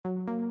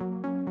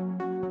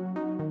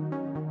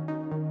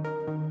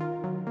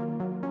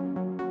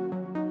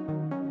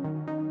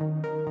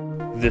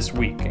This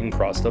week in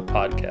Crossed Up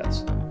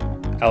Podcast,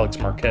 Alex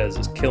Marquez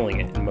is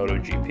killing it in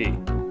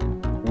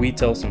MotoGP. We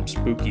tell some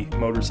spooky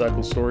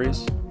motorcycle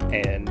stories,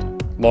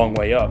 and Long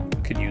Way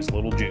Up could use a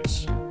little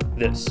juice.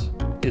 This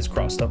is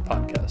Crossed Up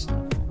Podcast.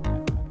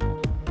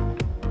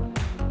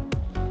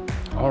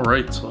 All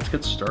right, so let's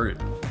get started.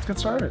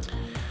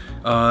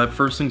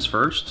 First things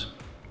first,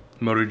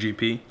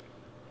 MotoGP.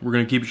 We're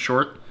going to keep it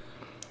short,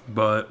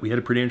 but we had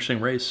a pretty interesting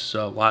race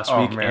last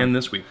week and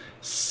this week.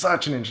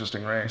 Such an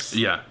interesting race.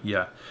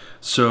 Yeah.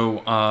 So,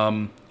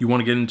 you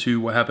want to get into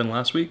what happened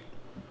last week?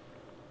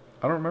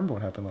 I don't remember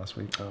what happened last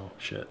week. Oh,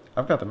 shit.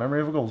 I've got the memory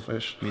of a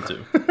goldfish. Me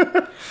too.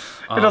 It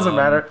doesn't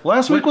matter.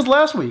 Last week was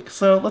last week,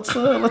 so let's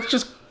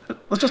just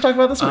talk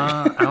about this week.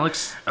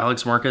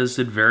 Alex Marquez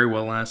did very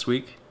well last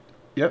week.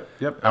 Yep.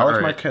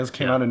 Alex Marquez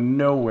came out of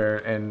nowhere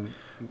and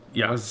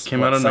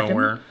came out of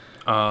nowhere.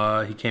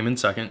 He came in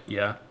second.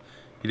 Yeah,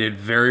 he did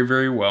very,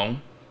 very well.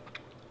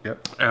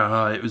 Yep.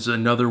 It was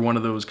another one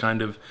of those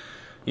kind of,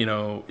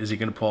 is he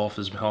going to pull off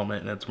his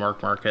helmet and it's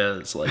Marc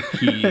Marquez? Like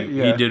he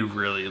did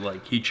really,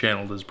 he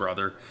channeled his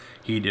brother.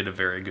 He did a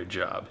very good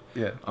job.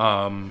 Yeah.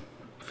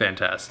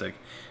 Fantastic.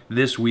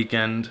 This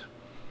weekend,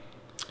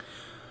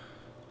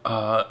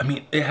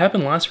 it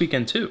happened last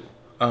weekend too,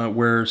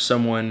 where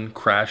someone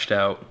crashed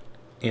out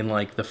in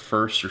the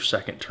first or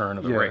second turn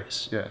of the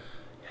race. Yeah.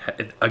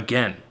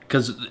 Again,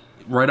 because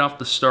right off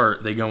the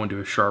start, they go into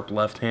a sharp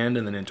left hand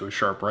and then into a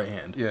sharp right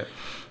hand. Yeah.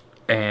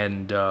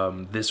 And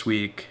this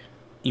week,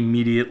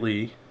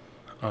 immediately,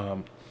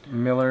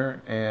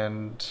 Miller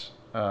and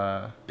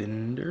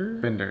Binder.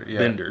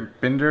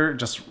 Binder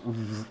just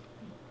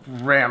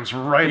rams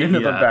right into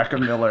the back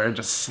of Miller and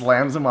just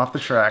slams him off the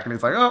track, and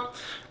he's like, "Oh,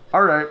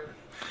 all right."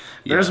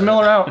 There's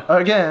Miller out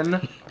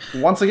again.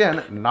 Once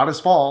again, not his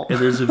fault. And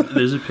there's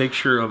a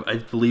picture of, I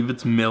believe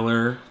it's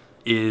Miller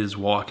is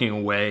walking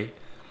away,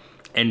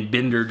 and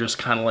Binder just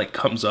kind of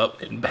comes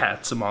up and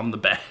bats him on the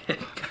back.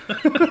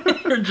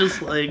 You're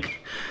just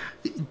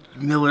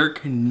Miller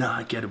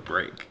cannot get a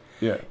break.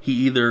 Yeah. He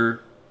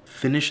either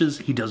finishes,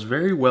 he does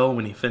very well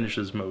when he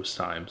finishes most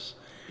times.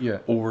 Yeah.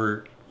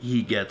 Or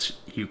he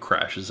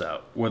crashes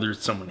out. Whether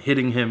it's someone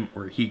hitting him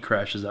or he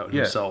crashes out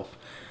himself.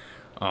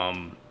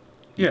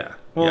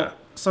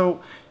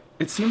 So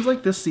it seems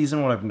like this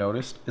season what I've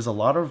noticed is a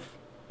lot of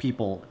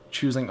people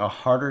choosing a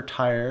harder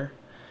tire,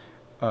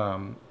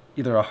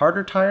 either a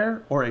harder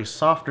tire or a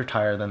softer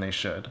tire than they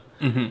should.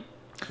 Mm-hmm.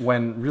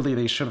 When really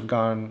they should have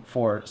gone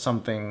for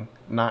something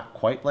not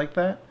quite like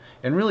that.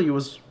 And really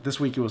this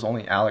week it was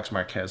only Alex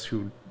Marquez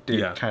who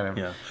did kind of...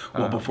 Yeah.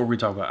 Well, before we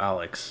talk about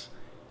Alex,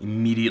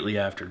 immediately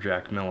after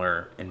Jack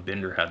Miller and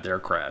Binder had their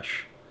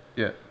crash,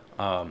 that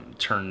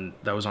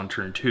was on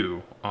turn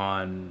 2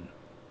 on...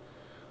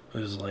 It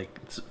was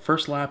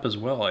first lap as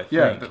well, I think.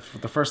 Yeah,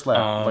 the first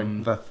lap,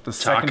 the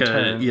second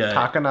turn,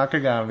 Taka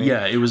Nakagami.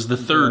 Yeah, it was the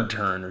third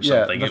turn or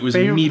something. It was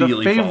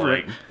immediately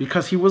falling.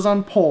 Because he was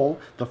on pole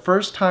the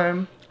first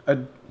time,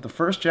 the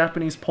first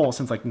Japanese pole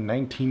since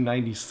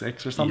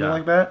 1996 or something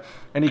like that,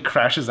 and he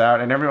crashes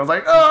out, and everyone's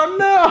like, "Oh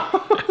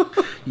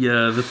no!"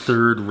 Yeah, the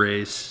third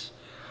race.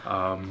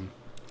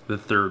 The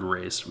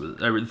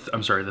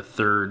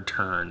third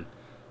turn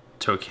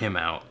took him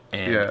out,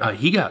 and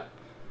he got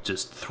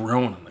just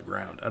thrown on the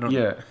ground. I don't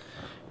know.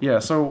 Yeah.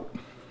 So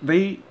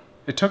it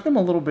took them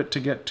a little bit to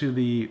get to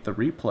the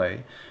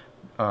replay,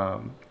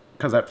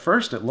 because at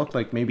first it looked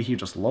like maybe he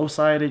just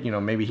low-sided.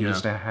 Maybe he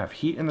just didn't have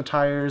heat in the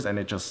tires, and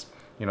it just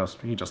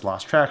he just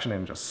lost traction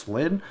and just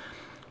slid.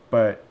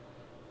 But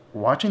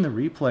watching the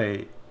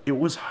replay, it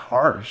was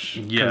harsh.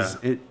 Because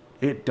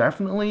it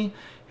definitely,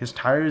 his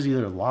tires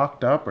either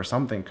locked up or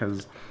something.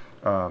 Because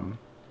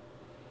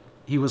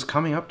he was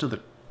coming up to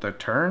the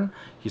turn,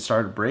 he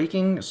started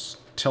braking,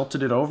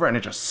 tilted it over, and it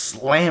just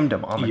slammed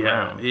him on the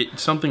ground.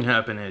 Something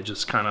happened. It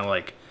just kind of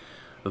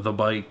the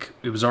bike,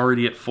 it was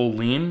already at full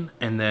lean,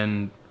 and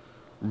then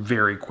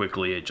very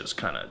quickly it just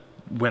kind of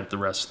went the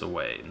rest of the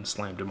way and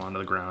slammed him onto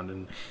the ground,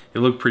 and it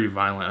looked pretty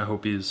violent. I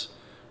hope he's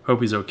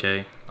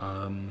okay.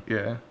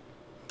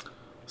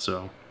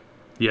 So,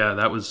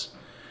 that was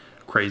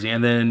crazy.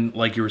 And then,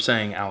 like you were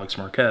saying, Alex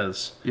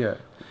Marquez. Yeah.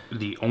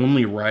 The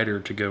only rider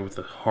to go with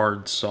a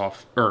hard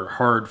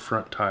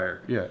front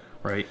tire. Yeah.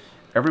 Right?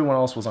 Everyone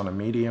else was on a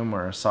medium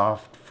or a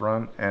soft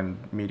front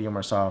and medium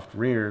or soft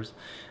rears,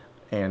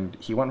 and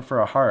he went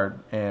for a hard.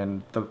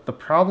 And the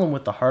problem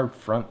with the hard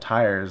front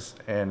tires,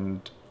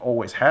 and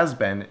always has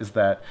been, is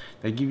that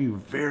they give you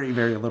very,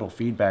 very little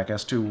feedback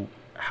as to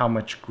how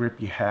much grip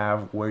you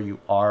have, where you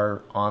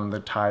are on the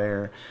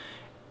tire.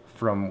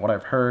 From what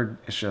I've heard,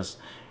 it's just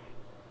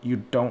you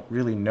don't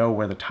really know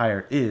where the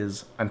tire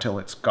is until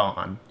it's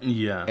gone.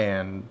 Yeah.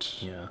 And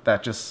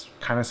that just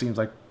kind of seems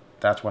like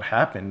that's what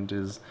happened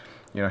is,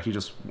 he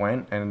just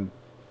went and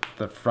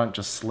the front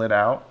just slid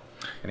out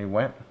and he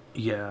went.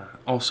 Yeah.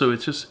 Also,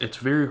 it's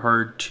very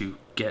hard to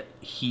get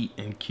heat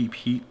and keep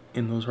heat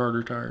in those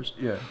harder tires.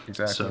 Yeah,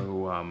 exactly.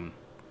 So,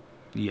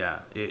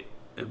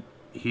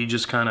 he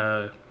just kind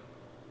of,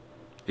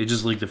 it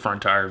just the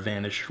front tire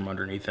vanished from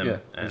underneath him. Yeah,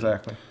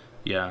 exactly.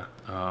 Yeah.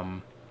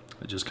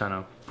 It just kind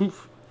of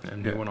poof.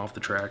 and he went off the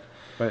track.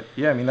 But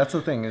yeah, I mean, that's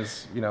the thing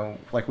is,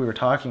 like we were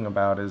talking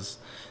about, is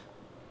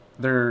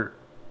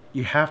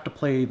you have to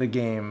play the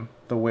game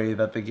the way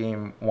that the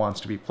game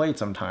wants to be played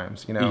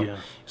sometimes, Yeah.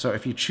 So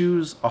if you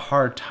choose a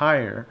hard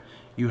tire,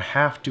 you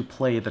have to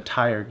play the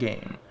tire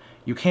game.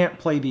 You can't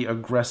play the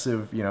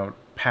aggressive,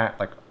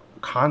 like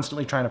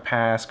constantly trying to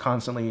pass,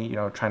 constantly,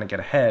 trying to get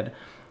ahead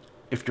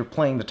if you're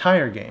playing the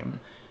tire game.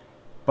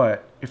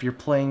 But if you're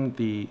playing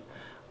the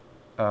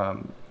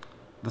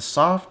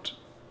soft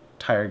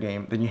tire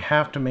game, then you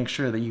have to make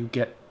sure that you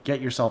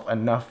get yourself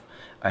enough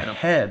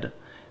ahead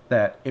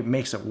that it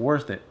makes it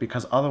worth it,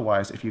 because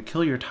otherwise, if you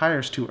kill your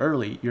tires too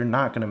early, you're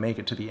not going to make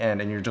it to the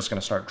end, and you're just going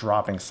to start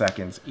dropping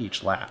seconds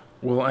each lap.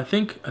 Well, I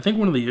think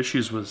one of the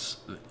issues was,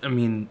 I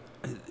mean,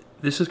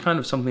 this is kind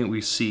of something that we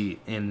see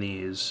in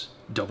these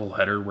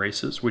doubleheader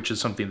races, which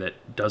is something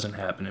that doesn't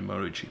happen in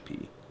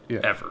MotoGP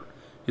ever,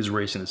 is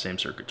racing the same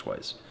circuit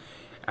twice.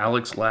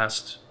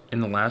 In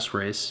the last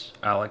race,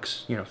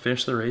 Alex,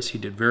 finished the race. He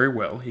did very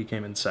well. He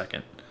came in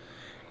second.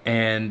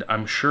 And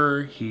I'm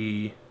sure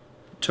he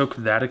took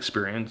that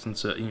experience and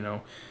said,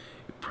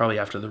 probably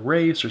after the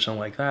race or something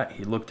like that,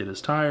 he looked at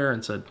his tire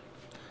and said,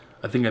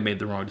 I think I made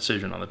the wrong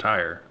decision on the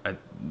tire.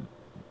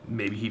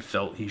 Maybe he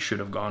felt he should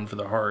have gone for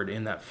the hard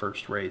in that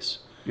first race.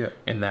 Yeah.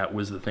 And that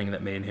was the thing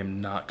that made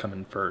him not come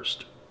in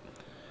first.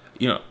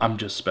 I'm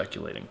just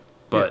speculating.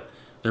 But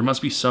there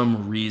must be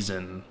some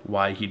reason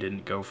why he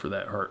didn't go for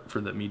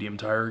that medium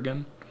tire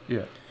again.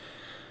 Yeah.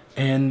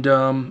 And,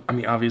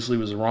 obviously it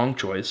was the wrong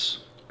choice.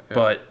 Yeah.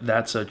 But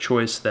that's a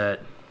choice that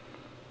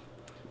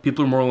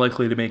people are more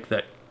likely to make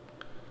that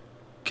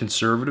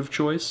conservative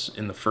choice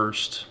in the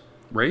first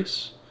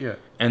race. Yeah.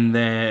 And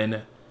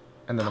then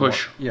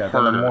push harder.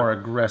 Then a more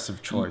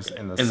aggressive choice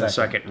in the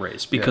second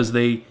race. Because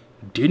they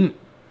didn't,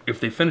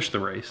 if they finished the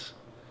race,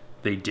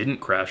 they didn't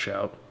crash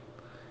out.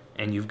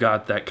 And you've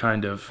got that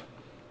kind of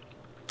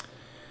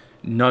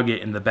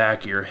nugget in the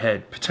back of your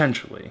head,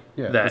 potentially.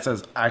 Yeah, that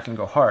says, I can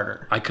go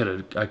harder. I could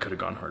have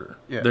gone harder.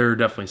 Yeah. There are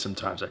definitely some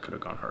times I could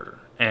have gone harder.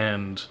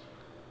 And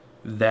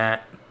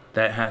that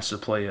has to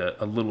play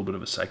a little bit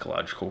of a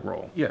psychological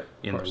role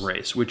in the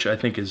race, which I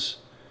think is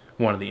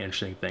one of the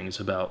interesting things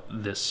about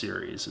this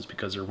series, is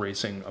because they're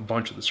racing a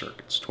bunch of the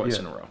circuits twice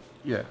in a row.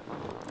 Yeah.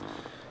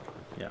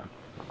 Yeah.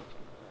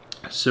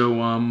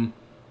 So,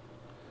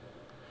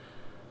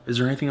 is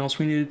there anything else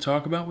we need to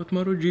talk about with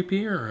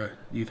MotoGP, or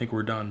do you think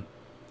we're done?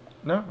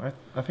 No,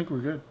 I think we're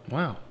good.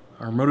 Wow.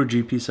 Our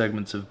MotoGP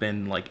segments have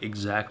been like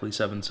exactly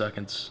 7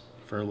 seconds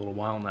for a little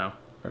while now.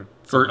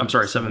 I'm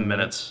sorry, 7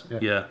 minutes.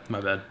 Yeah,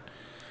 my bad.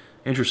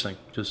 Interesting.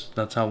 Just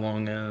that's how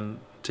long it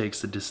takes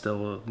to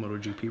distill a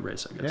MotoGP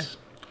race, I guess.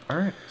 Yeah. All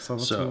right, so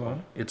let's move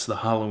on. It's the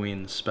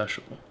Halloween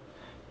special.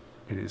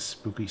 It is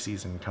spooky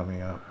season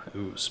coming up.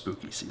 Ooh,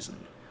 spooky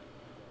season.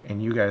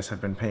 And you guys have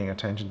been paying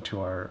attention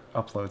to our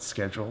upload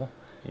schedule.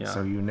 Yeah.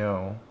 So you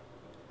know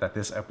that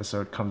this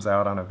episode comes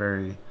out on a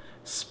very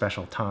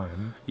special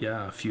time.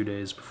 Yeah, a few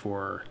days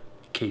before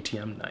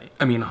KTM night.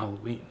 I mean,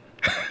 Halloween.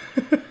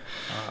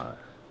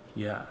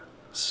 Yeah,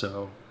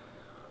 so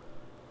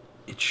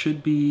it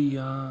should be,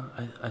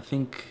 I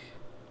think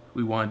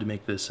we wanted to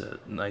make this a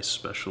nice,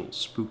 special,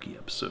 spooky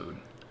episode.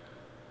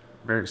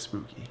 Very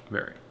spooky.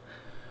 Very.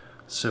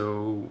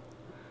 So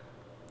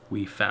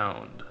we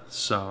found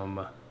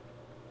some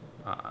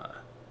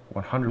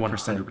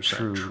 100%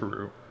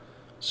 true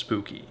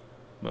spooky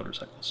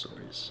motorcycle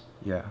stories.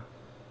 Yeah.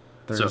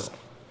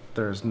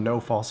 There's no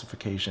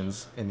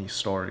falsifications in these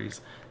stories.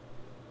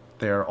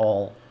 They are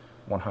all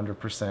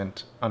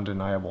 100%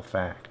 undeniable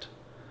fact.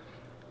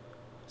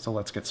 So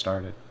let's get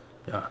started.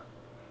 Yeah.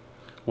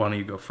 Why don't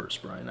you go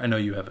first, Brian? I know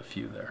you have a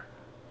few there.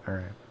 All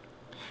right.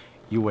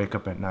 You wake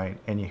up at night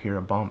and you hear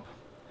a bump.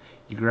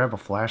 You grab a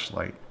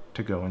flashlight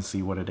to go and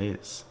see what it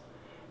is.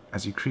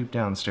 As you creep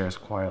downstairs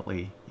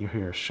quietly, you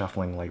hear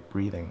shuffling light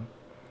breathing.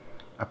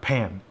 A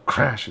pan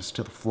crashes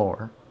to the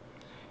floor.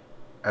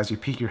 As you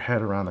peek your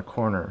head around the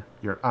corner,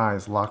 your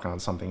eyes lock on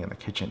something in the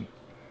kitchen.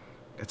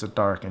 It's a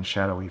dark and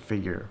shadowy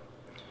figure.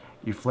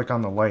 You flick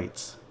on the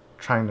lights,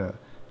 trying to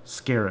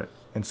scare it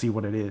and see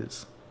what it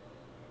is.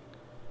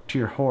 To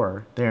your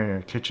horror, there in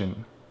your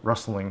kitchen,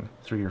 rustling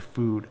through your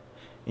food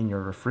in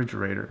your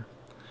refrigerator,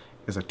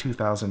 is a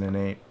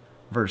 2008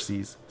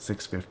 Versys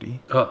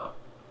 650. Oh,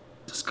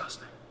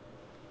 disgusting.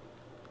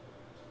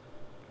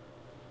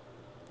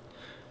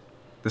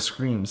 The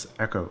screams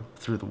echo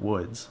through the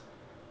woods.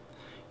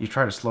 You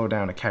try to slow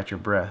down to catch your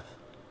breath,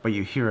 but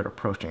you hear it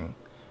approaching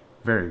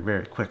very,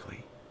 very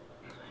quickly.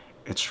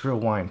 Its shrill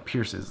whine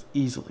pierces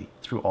easily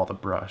through all the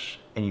brush,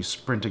 and you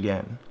sprint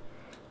again.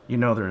 You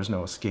know there is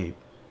no escape,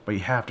 but you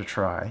have to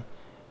try.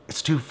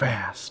 It's too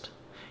fast.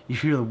 You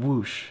hear the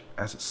whoosh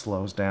as it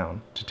slows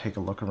down to take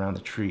a look around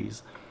the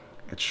trees,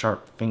 its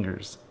sharp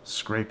fingers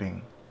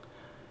scraping.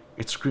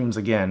 It screams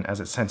again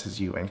as it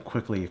senses you and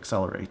quickly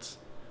accelerates.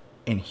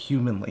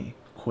 Inhumanly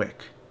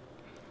quick.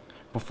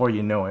 Before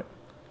you know it,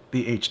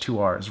 the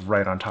H2R is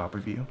right on top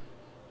of you.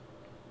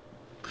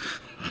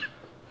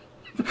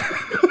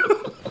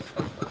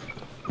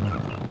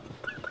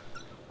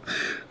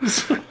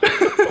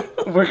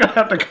 We're gonna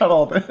have to cut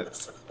all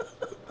this.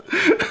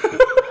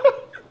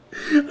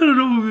 I don't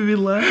know what made me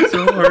laugh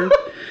so hard.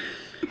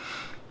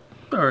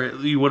 Alright,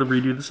 you want to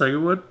redo the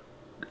second one?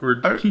 Or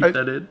keep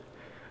that in?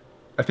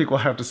 I think we'll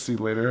have to see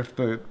later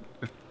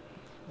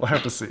we'll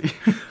have to see.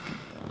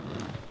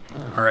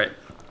 Alright,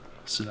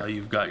 so now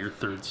you've got your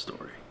third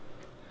story.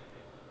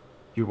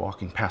 You're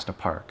walking past a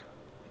park.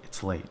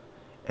 It's late,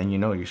 and you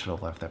know you should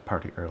have left that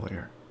party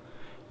earlier.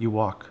 You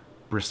walk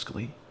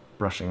briskly,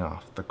 brushing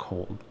off the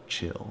cold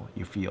chill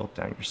you feel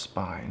down your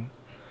spine.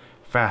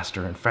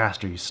 Faster and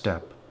faster you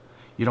step.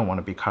 You don't want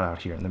to be caught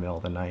out here in the middle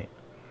of the night.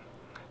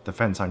 The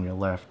fence on your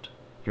left,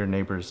 your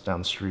neighbors down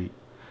the street,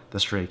 the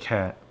stray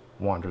cat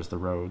wanders the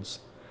roads.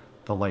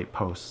 The light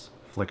posts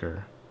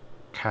flicker,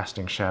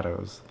 casting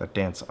shadows that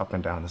dance up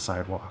and down the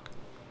sidewalk.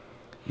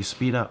 You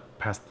speed up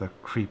past the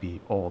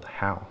creepy old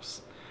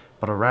house,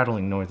 but a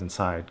rattling noise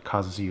inside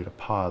causes you to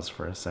pause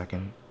for a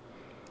second.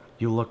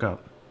 You look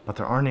up, but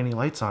there aren't any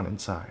lights on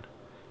inside.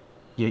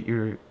 Yet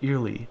you're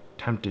eerily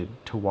tempted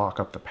to walk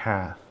up the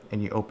path,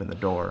 and you open the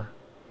door.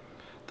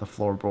 The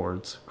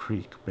floorboards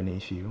creak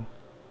beneath you.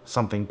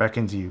 Something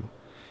beckons you.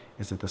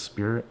 Is it the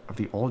spirit of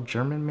the old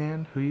German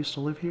man who used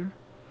to live here?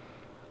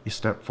 You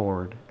step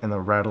forward, and the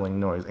rattling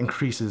noise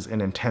increases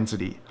in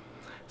intensity.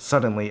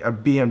 Suddenly, a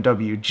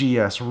BMW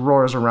GS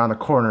roars around the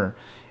corner,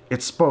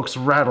 its spokes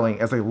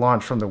rattling as they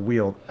launch from the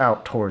wheel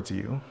out towards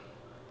you.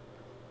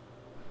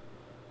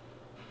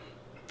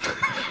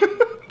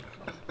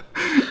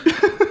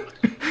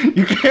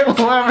 You can't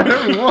laugh at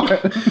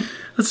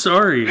everyone.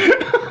 Sorry.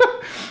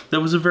 That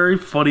was a very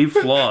funny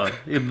flaw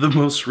in the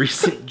most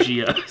recent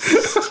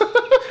GS.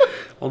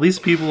 All these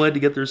people had to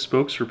get their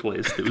spokes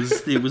replaced.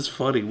 It was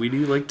funny. We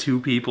knew like 2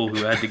 people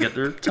who had to get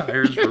their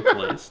tires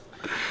replaced.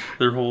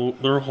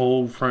 Their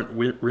whole front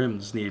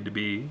rims needed to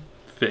be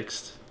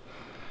fixed.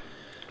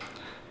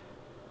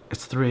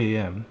 It's 3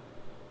 a.m.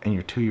 and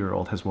your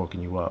 2-year-old has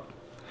woken you up.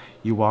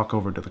 You walk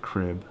over to the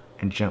crib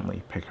and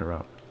gently pick her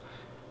up.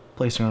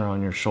 Placing her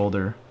on your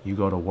shoulder, you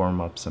go to warm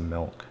up some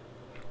milk.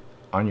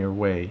 On your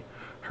way,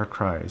 her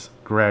cries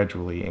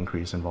gradually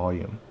increase in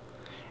volume.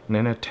 In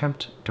an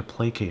attempt to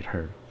placate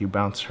her, you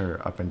bounce her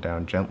up and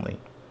down gently.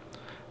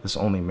 This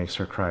only makes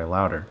her cry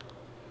louder.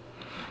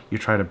 You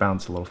try to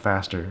bounce a little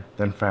faster,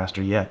 then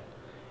faster yet.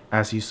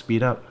 As you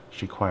speed up,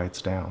 she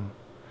quiets down.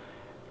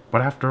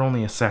 But after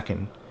only a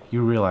second,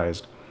 you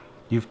realize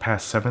you've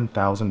passed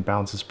 7,000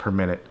 bounces per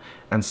minute,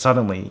 and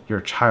suddenly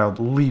your child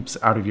leaps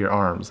out of your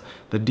arms,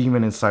 the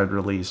demon inside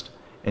released,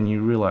 and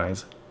you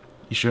realize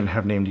you shouldn't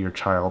have named your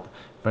child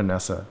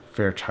Vanessa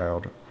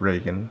Fairchild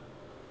Reagan,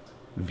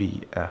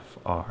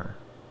 VFR.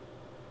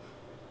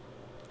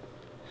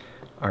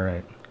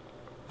 Alright,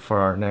 for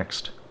our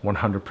next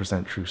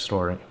 100% true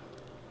story.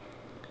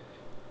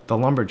 The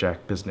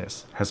lumberjack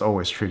business has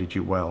always treated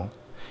you well.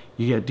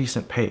 You get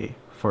decent pay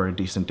for a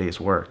decent day's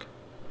work.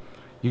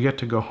 You get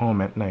to go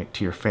home at night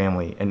to your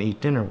family and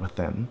eat dinner with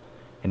them,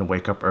 and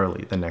wake up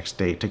early the next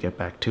day to get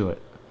back to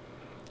it.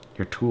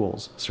 Your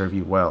tools serve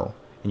you well,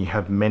 and you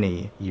have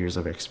many years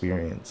of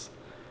experience.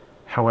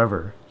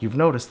 However, you've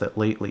noticed that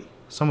lately,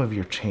 some of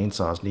your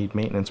chainsaws need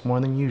maintenance more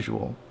than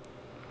usual.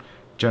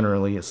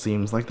 Generally, it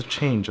seems like the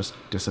chain just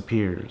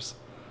disappears.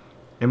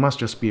 It must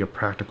just be a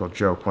practical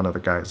joke one of the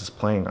guys is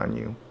playing on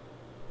you.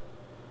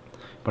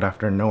 But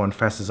after no one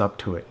fesses up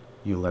to it,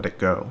 you let it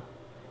go.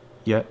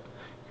 Yet,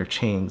 your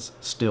chains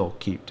still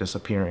keep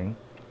disappearing.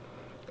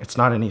 It's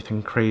not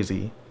anything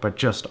crazy, but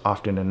just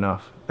often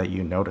enough that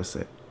you notice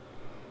it.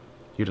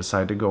 You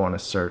decide to go on a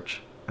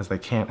search, as they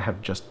can't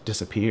have just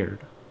disappeared.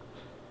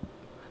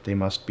 They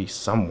must be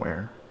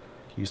somewhere.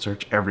 You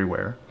search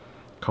everywhere.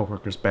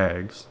 Coworkers'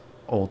 bags,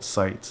 old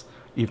sites,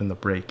 even the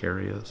break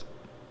areas.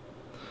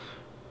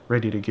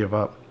 Ready to give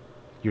up,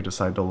 you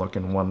decide to look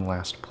in one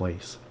last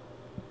place.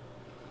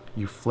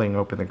 You fling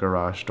open the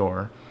garage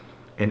door,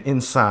 and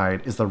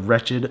inside is the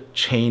wretched,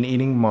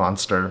 chain-eating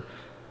monster,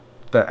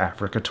 the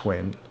Africa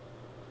Twin.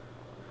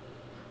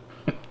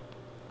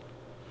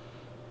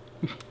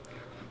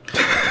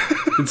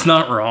 It's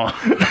not wrong.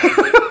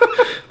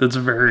 That's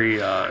a very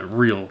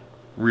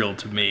real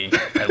to me,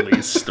 at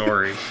least,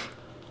 story.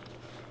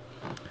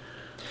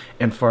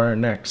 And for our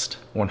next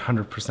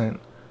 100%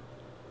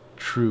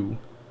 true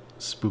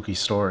spooky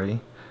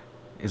story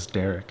is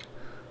Derek.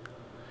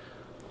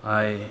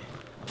 I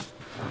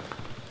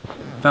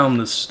found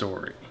this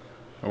story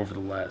over the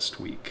last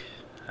week.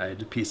 I had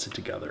to piece it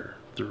together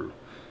through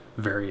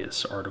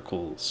various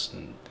articles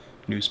and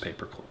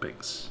newspaper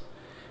clippings.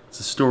 It's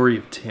the story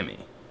of Timmy,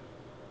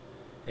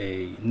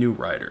 a new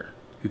rider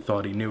who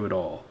thought he knew it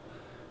all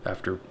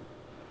after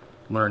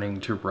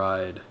learning to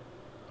ride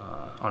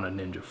on a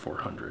Ninja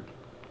 400.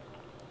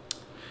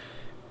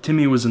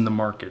 Timmy was in the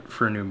market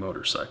for a new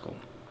motorcycle.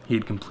 He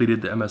had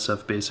completed the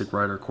MSF Basic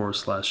Rider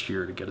course last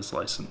year to get his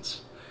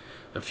license.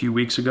 A few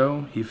weeks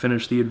ago, he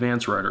finished the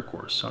Advanced Rider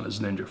course on his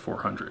Ninja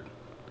 400.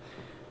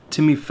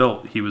 Timmy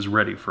felt he was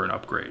ready for an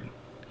upgrade.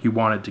 He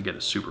wanted to get a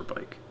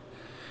superbike.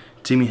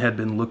 Timmy had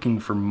been looking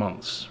for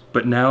months,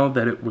 but now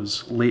that it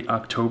was late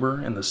October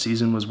and the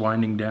season was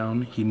winding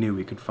down, he knew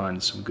he could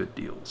find some good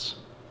deals.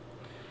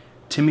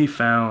 Timmy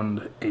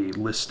found a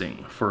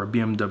listing for a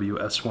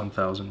BMW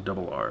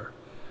S1000RR.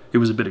 It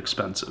was a bit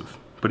expensive,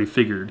 but he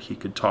figured he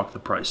could talk the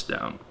price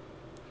down.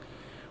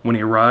 When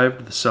he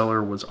arrived, the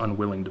seller was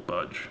unwilling to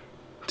budge.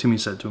 Timmy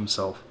said to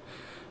himself,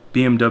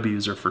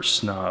 BMWs are for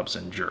snobs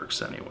and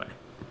jerks anyway.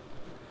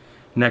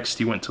 Next,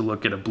 he went to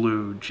look at a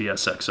blue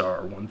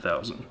GSXR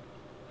 1000.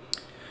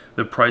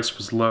 The price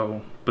was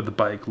low, but the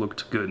bike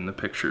looked good in the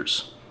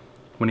pictures.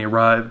 When he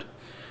arrived,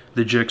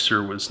 the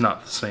Gixxer was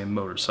not the same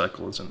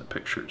motorcycle as in the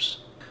pictures.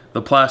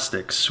 The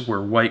plastics were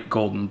white,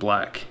 gold, and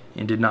black,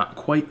 and did not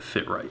quite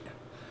fit right.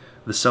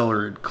 The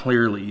seller had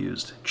clearly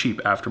used cheap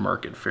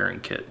aftermarket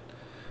fairing kit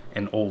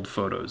and old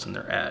photos in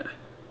their ad.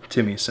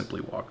 Timmy simply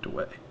walked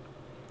away.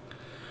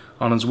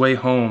 On his way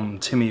home,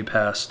 Timmy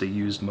passed a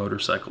used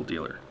motorcycle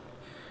dealer.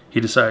 He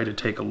decided to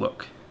take a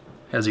look.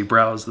 As he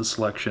browsed the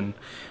selection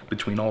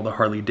between all the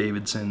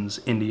Harley-Davidsons,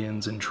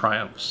 Indians, and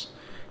Triumphs,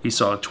 he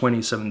saw a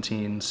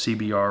 2017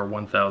 CBR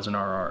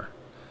 1000RR.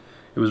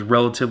 It was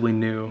relatively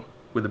new,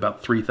 with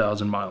about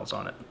 3,000 miles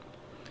on it.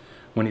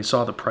 When he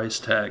saw the price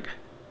tag,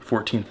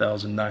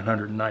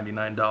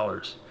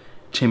 $14,999,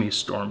 Timmy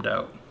stormed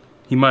out.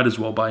 He might as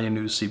well buy a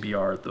new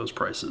CBR at those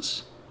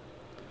prices.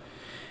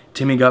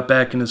 Timmy got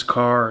back in his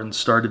car and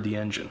started the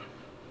engine.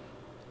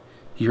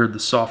 He heard the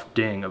soft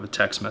ding of a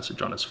text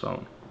message on his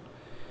phone.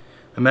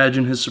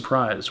 Imagine his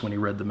surprise when he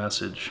read the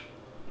message.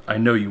 I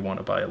know you want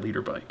to buy a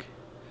liter bike.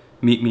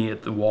 Meet me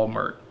at the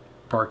Walmart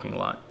parking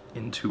lot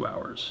in 2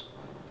 hours.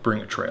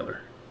 Bring a trailer.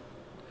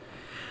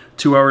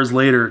 2 hours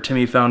later,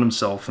 Timmy found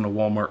himself in a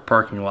Walmart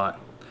parking lot,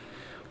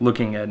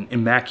 looking at an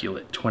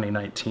immaculate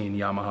 2019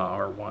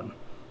 Yamaha R1.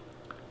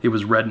 It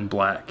was red and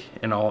black,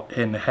 and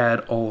had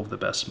all of the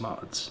best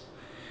mods.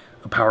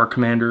 A power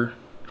commander,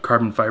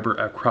 carbon fiber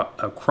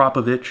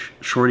Akrapovic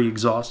shorty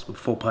exhaust with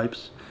full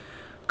pipes,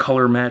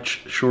 color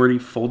match shorty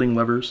folding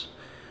levers,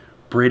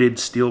 braided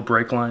steel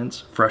brake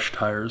lines, fresh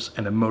tires,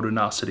 and a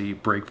Motonicity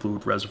brake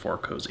fluid reservoir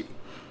cozy.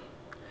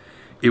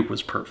 It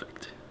was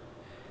perfect.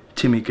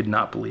 Timmy could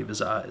not believe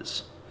his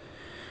eyes.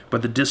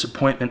 But the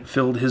disappointment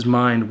filled his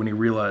mind when he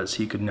realized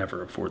he could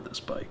never afford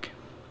this bike.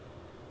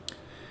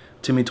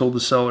 Timmy told the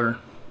seller,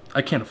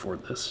 I can't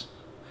afford this.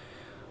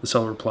 The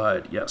seller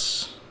replied,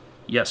 Yes,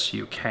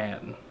 you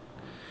can.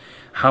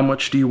 How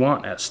much do you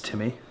want? Asked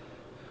Timmy.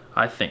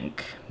 I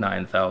think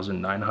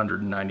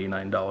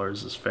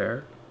 $9,999 is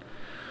fair.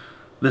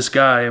 This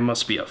guy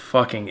must be a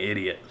fucking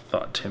idiot,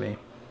 thought Timmy.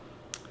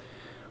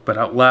 But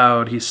out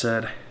loud he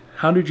said,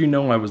 How did you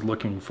know I was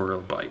looking for a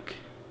bike?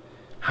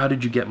 How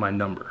did you get my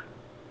number?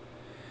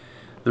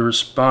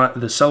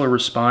 The seller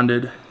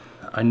responded,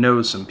 I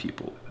know some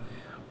people,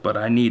 but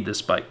I need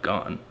this bike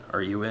gone.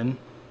 Are you in?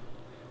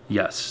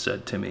 Yes,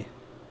 said Timmy.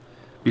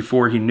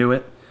 Before he knew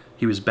it,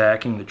 he was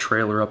backing the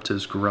trailer up to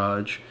his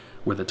garage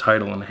with a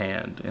title in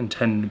hand and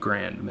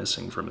 $10,000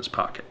 missing from his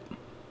pocket.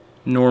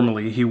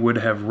 Normally, he would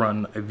have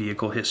run a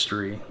vehicle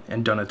history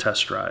and done a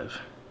test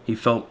drive. He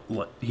felt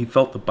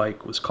the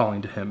bike was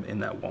calling to him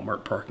in that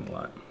Walmart parking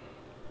lot.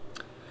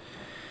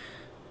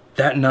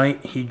 That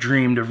night, he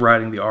dreamed of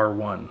riding the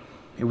R1.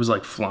 It was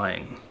like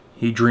flying.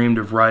 He dreamed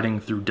of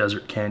riding through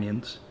desert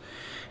canyons,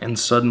 and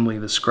suddenly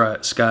the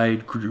sky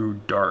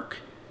grew dark.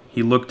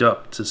 He looked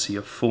up to see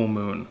a full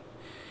moon.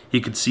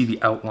 He could see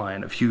the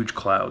outline of huge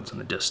clouds in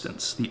the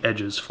distance, the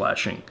edges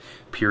flashing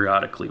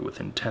periodically with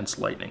intense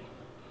lightning.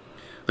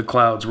 The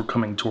clouds were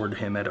coming toward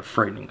him at a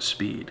frightening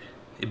speed.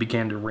 It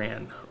began to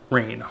rain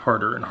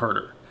harder and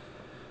harder.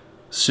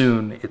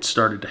 Soon it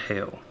started to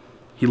hail.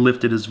 He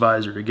lifted his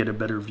visor to get a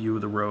better view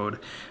of the road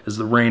as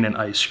the rain and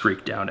ice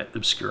streaked down it,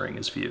 obscuring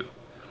his view.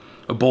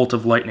 A bolt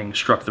of lightning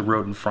struck the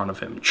road in front of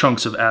him.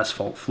 Chunks of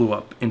asphalt flew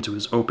up into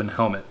his open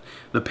helmet.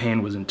 The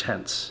pain was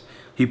intense.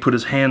 He put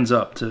his hands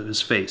up to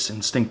his face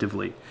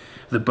instinctively.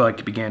 The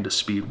bike began to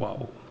speed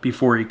wobble.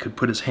 Before he could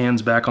put his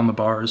hands back on the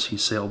bars, he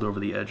sailed over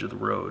the edge of the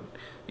road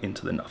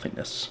into the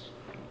nothingness.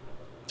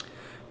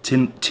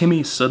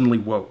 Timmy suddenly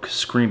woke,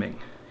 screaming.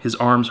 His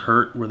arms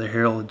hurt where the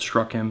hail had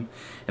struck him,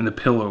 and the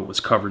pillow was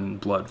covered in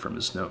blood from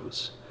his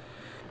nose.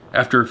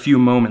 After a few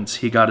moments,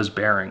 he got his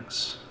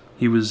bearings.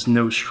 He was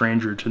no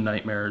stranger to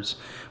nightmares,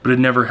 but had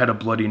never had a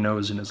bloody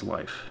nose in his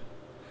life.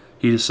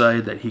 He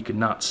decided that he could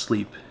not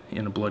sleep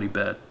in a bloody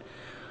bed,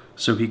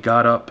 so he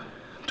got up,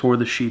 tore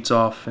the sheets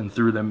off, and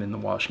threw them in the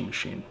washing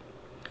machine.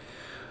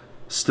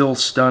 Still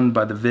stunned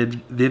by the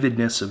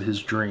vividness of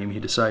his dream, he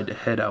decided to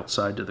head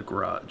outside to the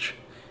garage.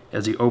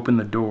 As he opened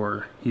the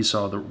door, he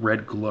saw the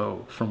red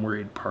glow from where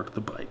he had parked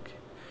the bike.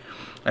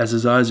 As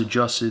his eyes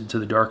adjusted to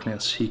the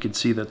darkness, he could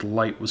see that the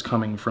light was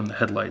coming from the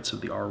headlights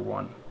of the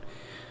R1.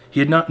 He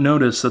had not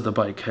noticed that the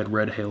bike had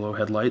red halo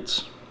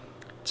headlights.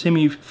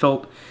 Timmy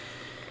felt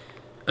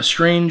a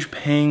strange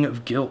pang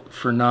of guilt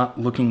for not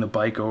looking the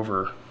bike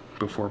over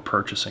before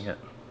purchasing it.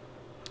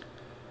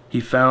 He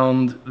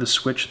found the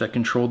switch that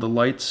controlled the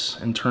lights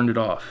and turned it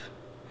off.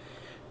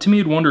 Timmy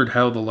had wondered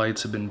how the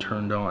lights had been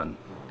turned on.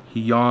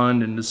 He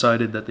yawned and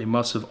decided that they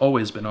must have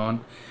always been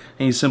on,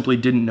 and he simply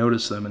didn't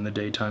notice them in the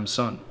daytime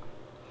sun.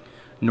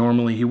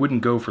 Normally, he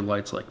wouldn't go for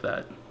lights like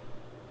that,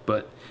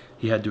 but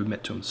he had to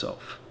admit to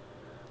himself,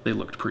 They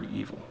looked pretty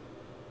evil.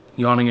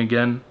 Yawning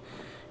again,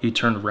 he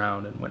turned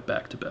around and went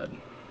back to bed.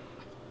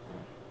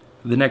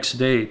 The next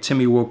day,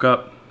 Timmy woke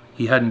up.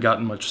 He hadn't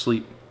gotten much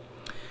sleep.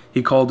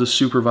 He called his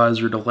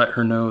supervisor to let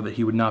her know that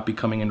he would not be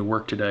coming into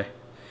work today.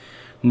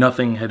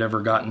 Nothing had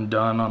ever gotten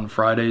done on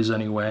Fridays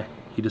anyway.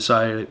 He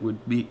decided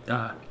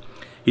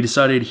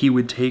he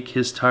would take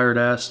his tired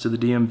ass to the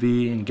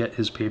DMV and get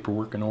his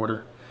paperwork in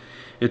order.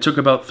 It took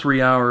about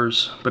 3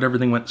 hours, but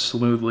everything went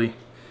smoothly.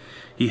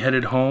 He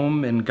headed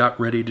home and got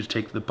ready to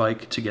take the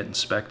bike to get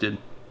inspected.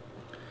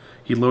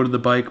 He loaded the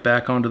bike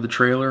back onto the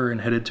trailer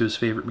and headed to his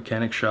favorite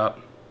mechanic shop.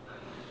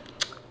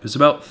 It was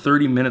about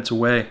 30 minutes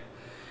away.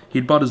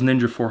 He'd bought his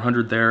Ninja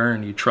 400 there,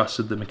 and he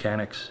trusted the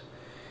mechanics.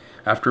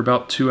 After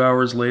about 2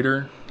 hours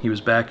later, he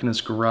was back in his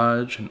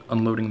garage and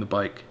unloading the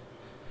bike.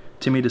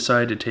 Timmy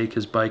decided to take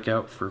his bike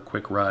out for a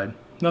quick ride.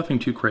 Nothing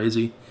too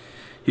crazy.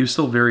 He was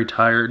still very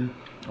tired.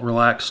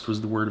 Relaxed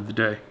was the word of the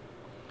day.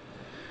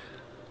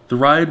 The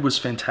ride was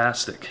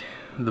fantastic.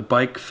 The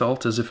bike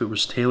felt as if it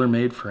was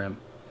tailor-made for him.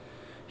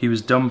 He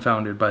was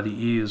dumbfounded by the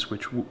ease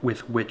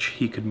with which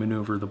he could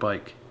maneuver the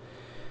bike.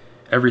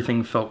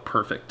 Everything felt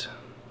perfect.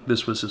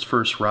 This was his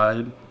first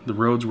ride. The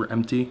roads were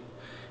empty.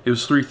 It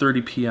was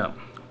 3:30 p.m.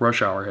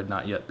 Rush hour had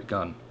not yet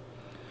begun.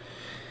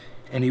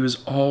 And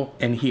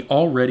he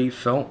already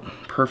felt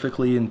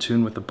perfectly in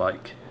tune with the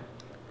bike.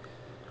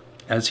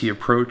 As he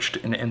approached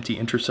an empty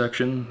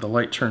intersection, the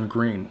light turned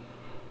green.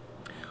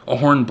 A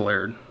horn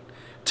blared.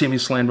 Timmy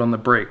slammed on the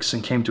brakes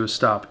and came to a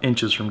stop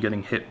inches from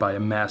getting hit by a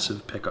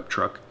massive pickup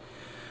truck.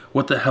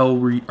 "What the hell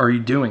are you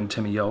doing?"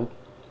 Timmy yelled.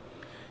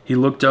 He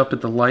looked up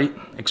at the light,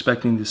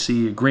 expecting to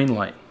see a green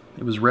light.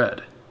 It was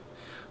red.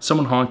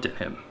 Someone honked at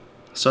him.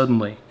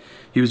 Suddenly,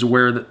 he was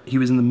aware that he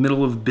was in the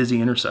middle of a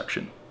busy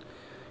intersection.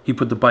 He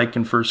put the bike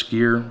in first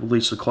gear,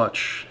 released the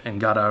clutch,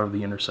 and got out of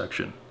the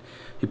intersection.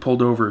 He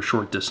pulled over a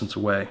short distance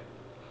away.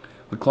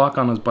 The clock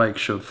on his bike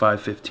showed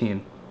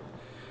 5:15.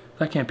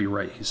 "That can't be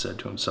right," he said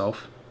to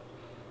himself.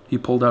 He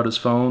pulled out his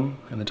phone,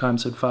 and the time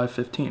said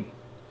 5:15.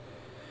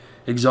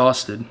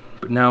 Exhausted,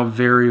 but now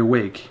very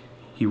awake,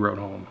 he rode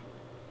home.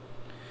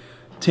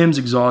 Tim's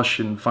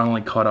exhaustion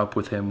finally caught up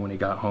with him when he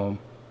got home.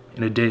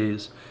 In a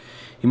daze,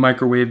 he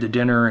microwaved a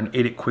dinner and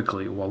ate it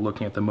quickly while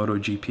looking at the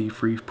MotoGP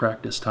free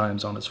practice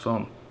times on his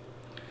phone.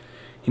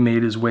 He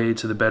made his way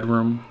to the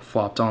bedroom,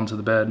 flopped onto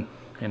the bed,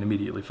 and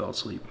immediately fell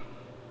asleep.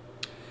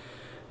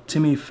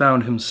 Timmy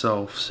found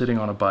himself sitting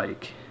on a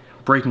bike,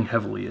 braking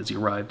heavily as he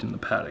arrived in the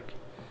paddock.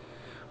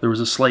 There was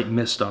a slight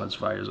mist on his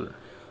visor.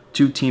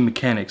 2 team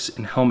mechanics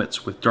in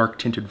helmets with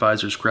dark-tinted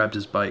visors grabbed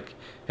his bike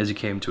as he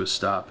came to a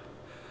stop.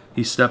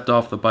 He stepped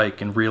off the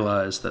bike and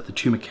realized that the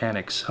 2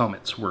 mechanics'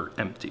 helmets were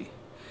empty.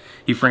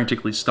 He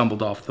frantically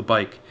stumbled off the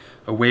bike,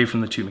 away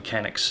from the 2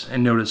 mechanics,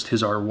 and noticed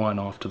his R1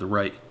 off to the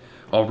right,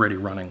 already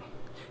running.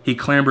 He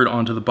clambered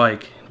onto the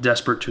bike,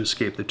 desperate to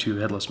escape the 2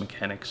 headless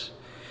mechanics.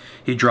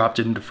 He dropped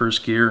it into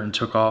first gear and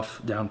took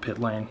off down pit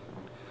lane.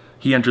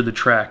 He entered the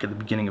track at the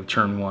beginning of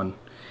turn 1,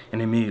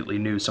 and immediately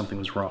knew something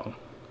was wrong.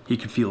 He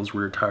could feel his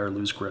rear tire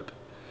lose grip.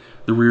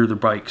 The rear of the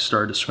bike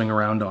started to swing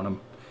around on him.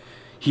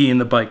 He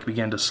and the bike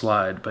began to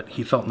slide, but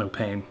he felt no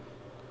pain.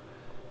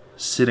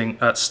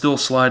 Still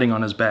sliding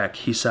on his back,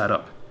 he sat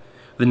up.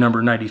 The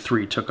number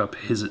 93 took up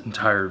his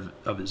entire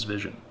of his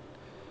vision.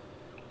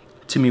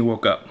 Timmy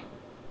woke up,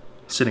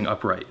 sitting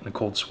upright in a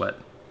cold sweat.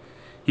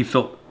 He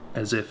felt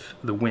as if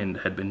the wind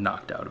had been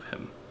knocked out of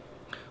him,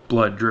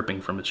 blood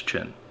dripping from his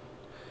chin.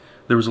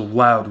 There was a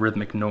loud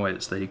rhythmic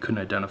noise that he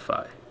couldn't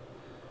identify.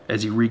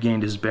 As he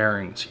regained his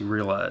bearings, he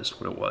realized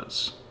what it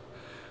was.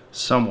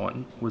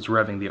 Someone was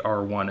revving the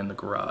R1 in the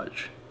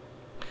garage.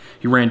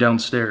 He ran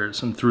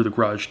downstairs and through the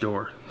garage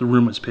door. The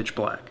room was pitch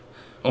black,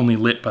 only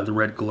lit by the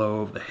red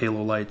glow of the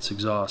halo light's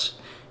exhaust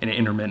and an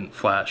intermittent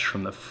flash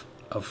of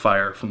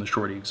fire from the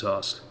shorty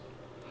exhaust.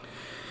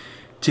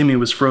 Timmy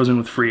was frozen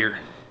with fear.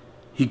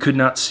 He could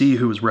not see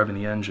who was revving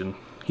the engine.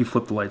 He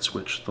flipped the light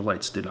switch. The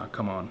lights did not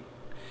come on.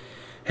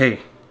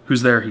 "Hey,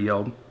 who's there?" he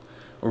yelled,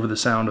 over the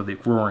sound of the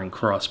roaring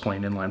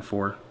cross-plane inline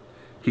 4.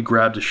 He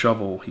grabbed a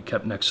shovel he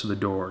kept next to the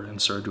door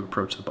and started to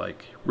approach the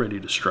bike, ready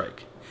to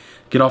strike.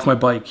 "Get off my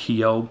bike," he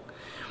yelled.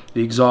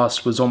 The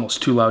exhaust was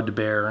almost too loud to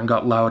bear and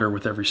got louder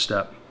with every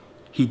step.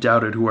 He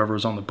doubted whoever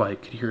was on the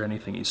bike could hear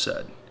anything he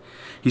said.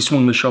 He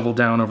swung the shovel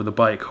down over the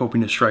bike,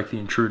 hoping to strike the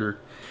intruder.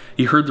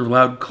 He heard the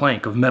loud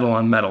clank of metal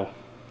on metal.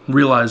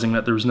 Realizing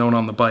that there was no one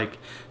on the bike,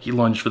 he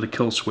lunged for the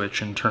kill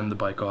switch and turned the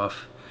bike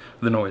off.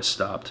 The noise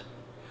stopped.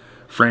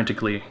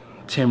 Frantically,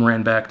 Tim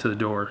ran back to the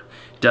door,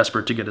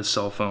 desperate to get his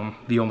cell phone,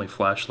 the only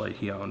flashlight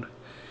he owned.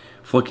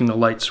 Flicking the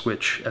light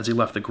switch as he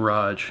left the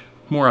garage,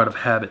 more out of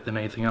habit than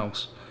anything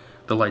else,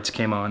 the lights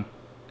came on.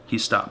 He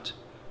stopped,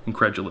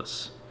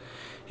 incredulous.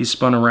 He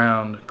spun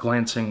around,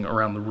 glancing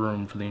around the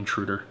room for the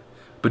intruder,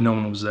 but no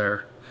one was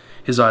there.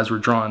 His eyes were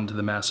drawn to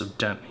the massive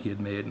dent he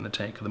had made in the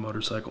tank of the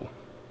motorcycle.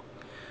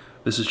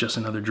 "This is just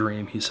another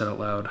dream," he said out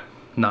loud,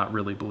 not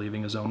really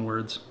believing his own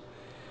words.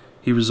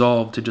 He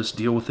resolved to just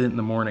deal with it in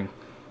the morning.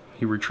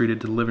 He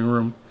retreated to the living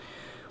room,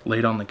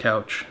 laid on the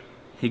couch.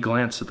 He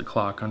glanced at the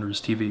clock under his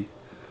TV.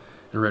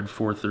 It read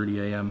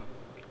 4:30 a.m.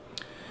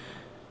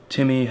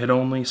 Timmy had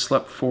only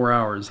slept 4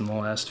 hours in the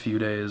last few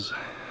days.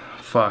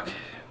 Fuck.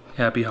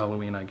 Happy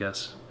Halloween, I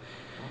guess.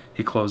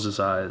 He closed his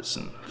eyes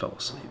and fell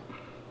asleep.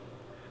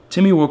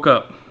 Timmy woke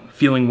up,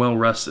 feeling well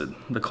rested.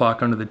 The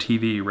clock under the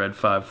TV read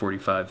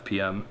 5:45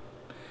 p.m.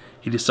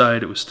 He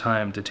decided it was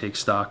time to take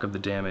stock of the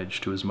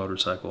damage to his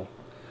motorcycle.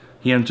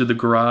 He entered the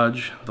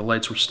garage. The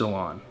lights were still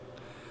on.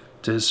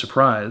 To his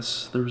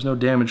surprise, there was no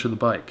damage to the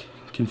bike.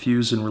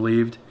 Confused and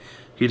relieved,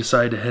 he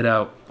decided to head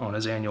out on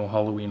his annual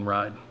Halloween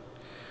ride.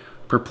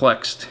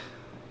 Perplexed,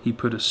 he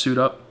put his suit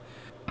up.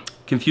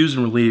 Confused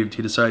and relieved,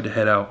 he decided to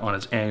head out on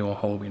his annual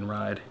Halloween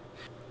ride.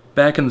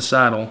 Back in the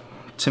saddle,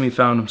 Timmy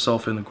found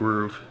himself in the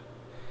groove.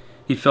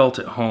 He felt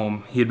at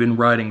home. He had been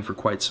riding for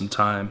quite some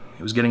time.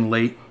 It was getting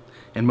late,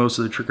 and most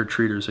of the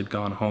trick-or-treaters had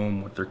gone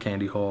home with their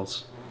candy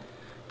hauls.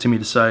 Timmy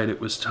decided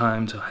it was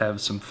time to have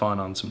some fun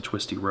on some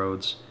twisty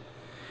roads.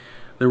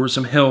 There were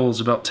some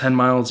hills about 10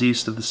 miles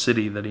east of the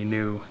city that he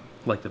knew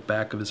like the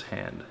back of his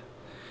hand.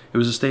 It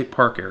was a state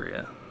park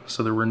area,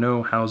 so there were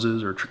no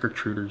houses or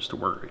trick-or-treaters to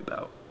worry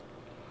about.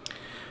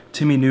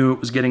 Timmy knew it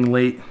was getting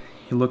late.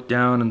 He looked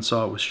down and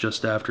saw it was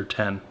just after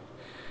 10.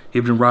 He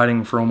had been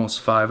riding for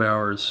almost 5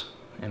 hours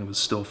and was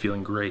still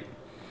feeling great.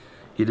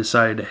 He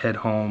decided to head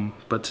home,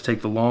 but to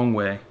take the long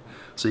way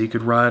so he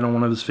could ride on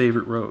one of his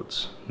favorite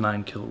roads,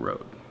 Nine Kill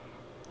Road.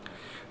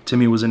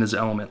 Timmy was in his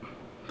element.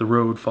 The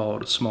road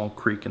followed a small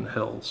creek in the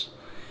hills.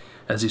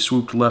 As he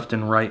swooped left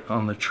and right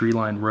on the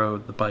tree-lined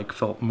road, the bike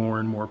felt more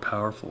and more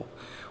powerful,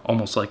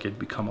 almost like it had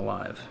become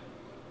alive.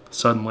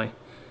 Suddenly,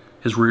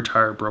 his rear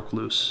tire broke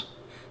loose,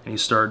 and he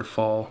started to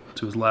fall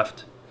to his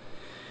left.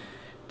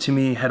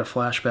 Timmy had a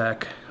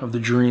flashback of the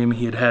dream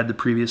he had had the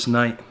previous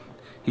night.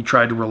 He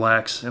tried to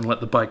relax and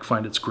let the bike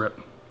find its grip.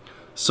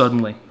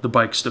 Suddenly, the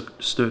bike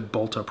stood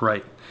bolt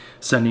upright,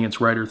 sending its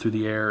rider through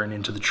the air and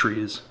into the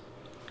trees.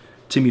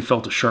 Timmy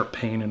felt a sharp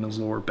pain in his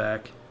lower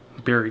back.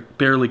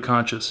 Barely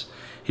conscious,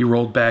 he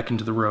rolled back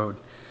into the road.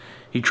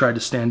 He tried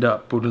to stand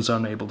up, but was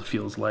unable to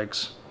feel his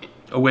legs.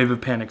 A wave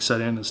of panic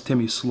set in as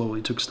Timmy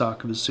slowly took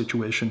stock of his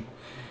situation.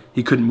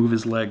 He couldn't move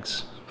his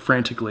legs.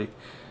 Frantically,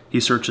 he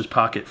searched his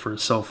pocket for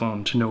his cell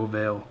phone to no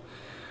avail.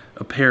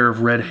 A pair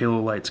of red halo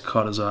lights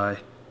caught his eye.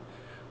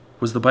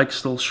 Was the bike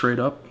still straight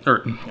up?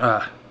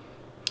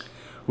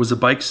 Was the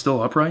bike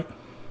still upright?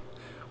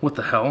 What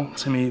the hell?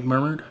 Timmy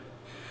murmured.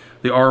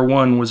 The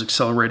R1 was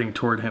accelerating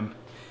toward him.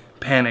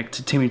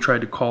 Panicked, Timmy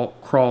tried to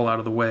crawl out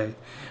of the way,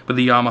 but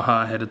the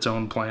Yamaha had its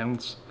own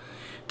plans.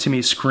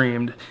 Timmy's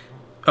screams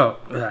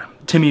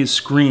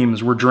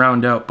were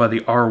drowned out by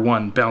the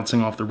R1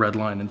 bouncing off the red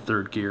line in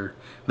third gear.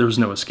 There was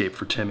no escape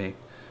for Timmy.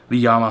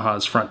 The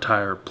Yamaha's front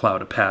tire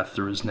plowed a path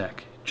through his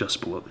neck,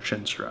 just below the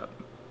chin strap.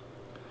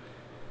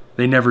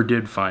 They never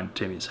did find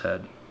Timmy's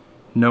head.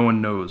 No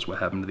one knows what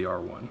happened to the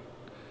R1.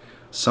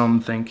 Some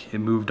think it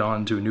moved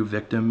on to a new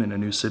victim in a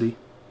new city.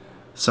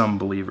 Some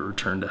believe it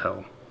returned to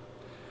hell.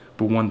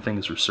 But one thing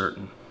is for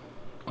certain.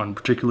 On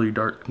particularly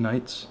dark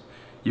nights,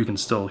 you can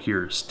still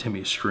hear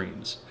Timmy's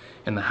screams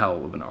and the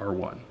howl of an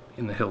R1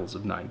 in the hills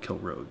of Nine Kill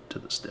Road to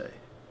this day.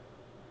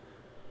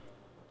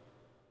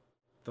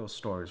 Those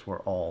stories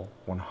were all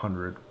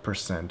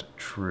 100%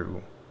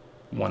 true.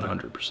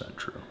 100%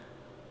 true.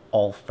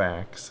 All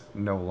facts,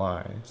 no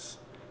lies.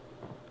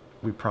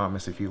 We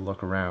promise if you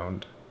look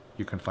around,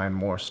 you can find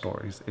more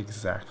stories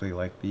exactly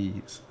like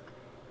these.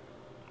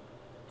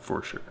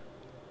 For sure.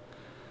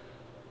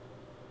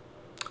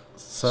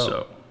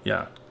 So,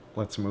 yeah.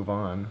 Let's move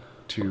on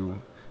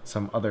to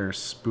some other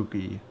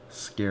spooky,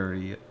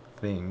 scary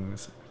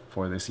things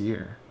for this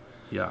year.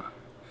 Yeah.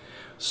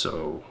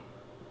 So,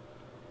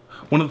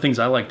 one of the things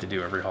I like to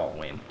do every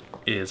Halloween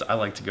is I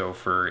like to go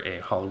for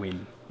a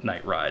Halloween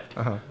night ride.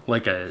 Uh-huh.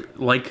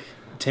 Like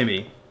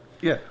Timmy.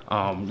 Yeah.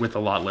 With a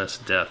lot less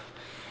death.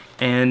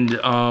 And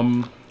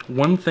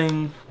one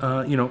thing,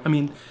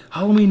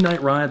 Halloween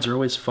night rides are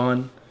always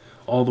fun.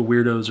 All the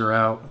weirdos are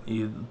out.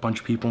 A bunch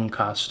of people in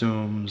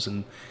costumes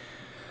and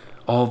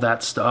all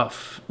that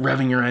stuff.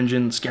 Revving your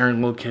engine, scaring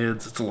little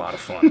kids. It's a lot of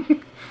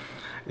fun.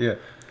 Yeah.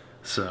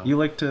 So you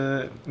like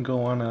to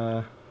go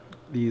on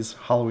these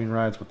Halloween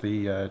rides with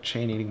the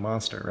chain-eating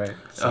monster, right?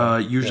 So,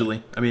 usually.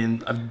 Yeah. I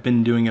mean, I've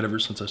been doing it ever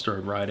since I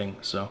started riding,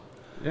 so.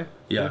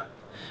 Yeah.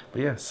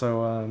 But yeah,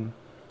 so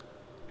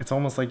it's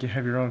almost like you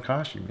have your own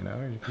costume,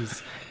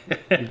 because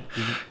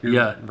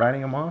you're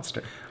riding a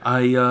monster.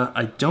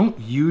 I don't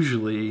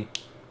usually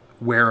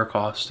wear a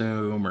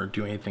costume or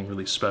do anything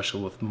really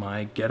special with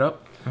my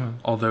getup,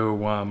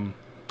 although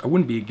I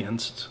wouldn't be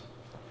against,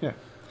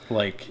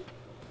 putting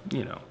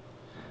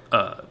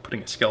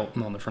a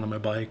skeleton on the front of my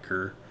bike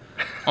or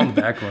on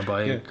the back of my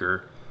bike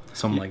or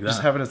something like that.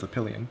 Just have it as a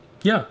pillion.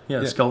 Yeah,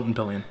 skeleton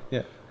pillion.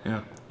 Yeah.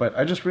 Yeah. But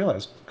I just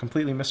realized,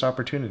 completely missed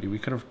opportunity. We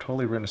could have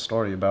totally written a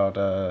story about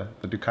the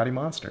Ducati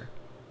Monster.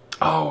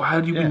 Oh,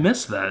 how did you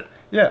miss that?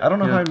 Yeah, I don't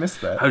know how I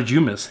missed that. How did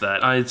you miss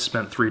that? I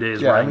spent 3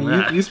 days writing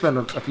that. You spent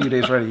a few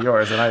days writing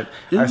yours, and I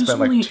spent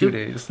like 2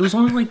 days. It was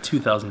only like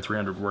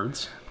 2,300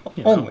 words.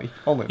 Only.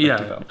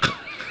 Yeah.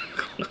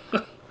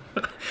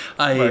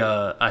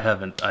 I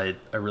haven't. I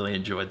really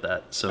enjoyed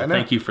that. So I know,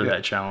 thank you for yeah.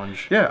 that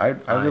challenge. Yeah,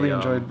 I really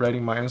enjoyed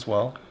writing mine as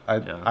well. I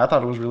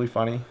thought it was really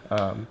funny.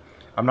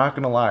 I'm not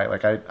gonna lie,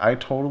 like I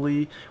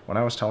totally, when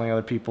I was telling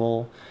other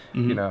people,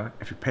 you know,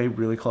 if you pay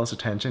really close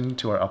attention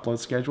to our upload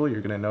schedule,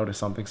 you're gonna notice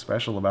something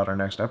special about our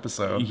next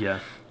episode. Yeah.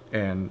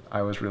 And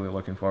I was really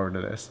looking forward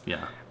to this.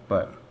 Yeah.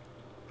 But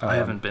I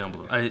haven't been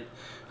able to.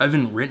 I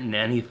haven't written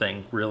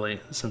anything really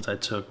since I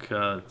took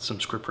some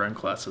script writing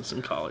classes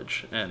in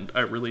college, and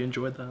I really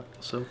enjoyed that.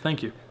 So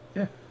thank you.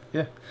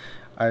 yeah,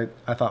 I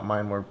thought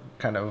mine were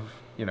kind of,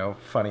 you know,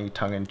 funny,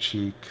 tongue in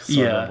cheek,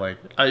 sort of like.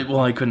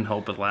 I couldn't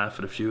help but laugh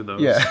at a few of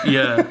those. Yeah.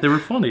 Yeah, they were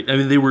funny. I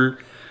mean, they were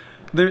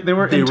intended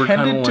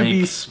kinda to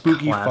be like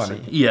spooky classic.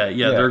 funny. Yeah,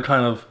 Yeah. they're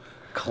kind of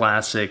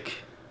classic.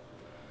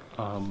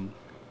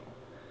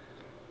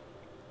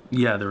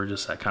 Yeah, they were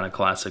just that kind of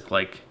classic,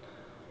 like,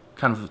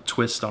 kind of a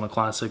twist on a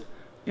classic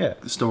Yeah,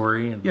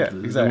 story, and Yeah, they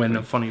exactly. went in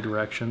a funny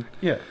direction.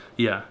 yeah.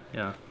 Yeah.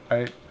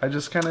 I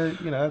just kind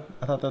of, you know,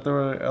 I thought that there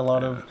were a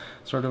lot of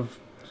sort of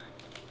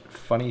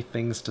funny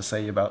things to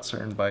say about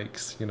certain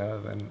bikes, you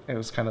know, and it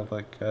was kind of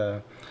like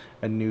a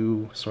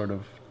new sort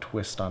of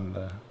twist on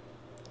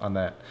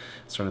that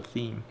sort of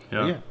theme.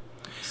 But Yeah.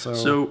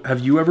 So have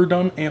you ever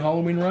done a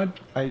Halloween ride?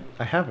 I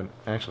haven't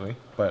actually,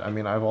 but I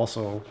mean I've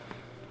also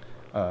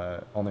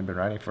only been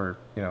riding for,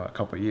 you know, a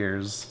couple of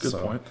years. Good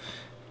so, point.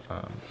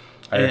 I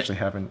And- actually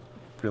haven't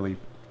really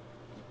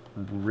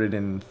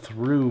ridden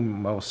through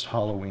most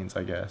Halloweens,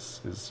 I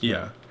guess.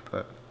 Yeah.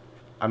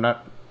 I'm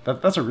not.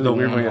 That's a really The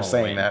weird one way of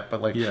saying Halloween. that,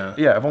 but like, Yeah.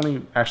 I've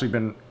only actually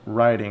been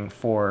riding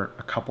for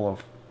a couple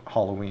of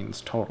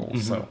Halloweens total.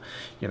 So,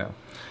 you know,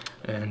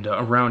 And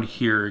around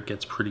here, it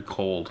gets pretty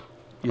cold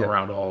Yeah.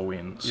 around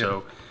Halloween.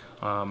 So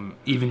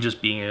even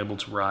just being able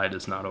to ride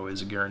is not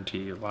always a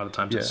guarantee. A lot of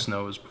times Yeah. it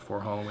snows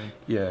before Halloween.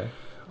 yeah,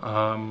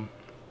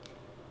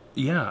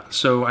 Yeah.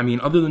 So, I mean,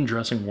 other than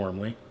dressing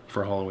warmly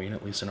for Halloween,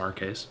 at least in our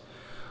case,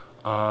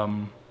 there are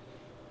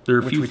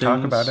a which few we things.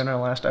 talked about in our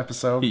last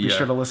episode. Be Yeah.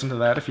 sure to listen to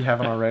that if you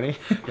haven't already.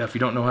 Yeah, if you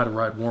don't know how to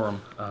ride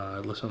warm,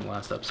 listen to the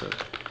last episode.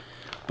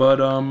 But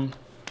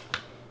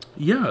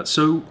yeah.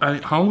 So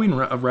Halloween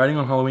riding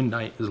on Halloween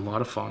night is a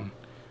lot of fun.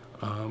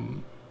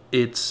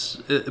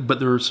 But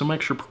there are some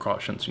extra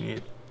precautions you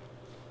need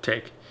to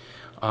take.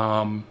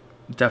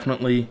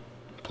 Definitely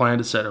plan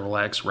to set a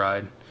relaxed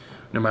ride.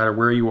 No matter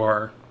where you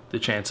are, the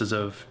chances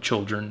of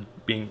children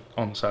being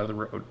on the side of the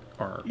road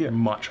are Yeah.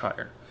 much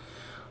higher.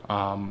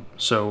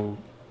 So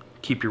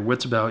keep your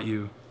wits about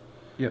you.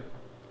 Yep.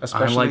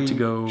 Especially like to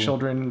go-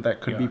 children that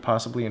could be Yeah.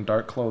 possibly in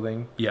dark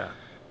clothing. Yeah,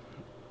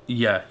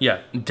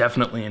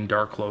 definitely in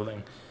dark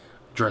clothing,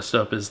 dressed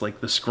up as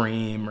like the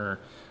Scream or,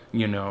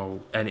 you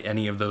know,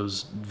 any of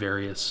those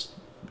various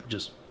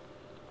just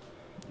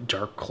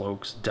dark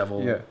cloaks,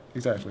 devil, Yeah,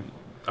 exactly.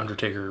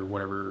 Undertaker,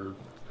 whatever,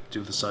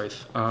 do the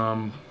scythe.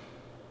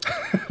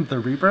 The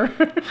Reaper.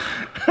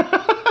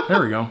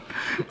 There we go.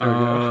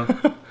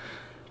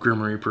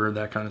 Grim Reaper,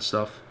 that kind of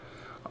stuff.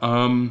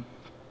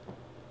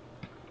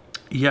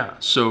 Yeah,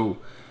 so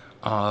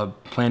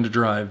plan to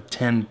drive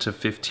 10 to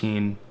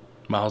 15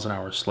 miles an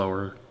hour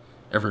slower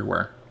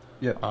everywhere.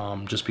 Yeah.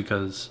 Just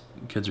because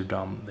kids are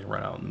dumb, they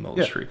run out in the middle of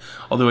Yeah. the street.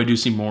 Although I do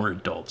see more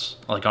adults,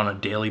 like on a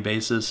daily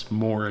basis,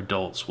 more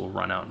adults will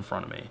run out in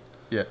front of me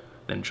Yeah.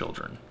 than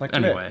children. Like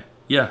today. Anyway,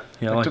 yeah,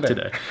 like today.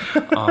 today.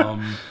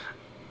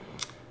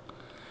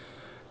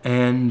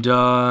 And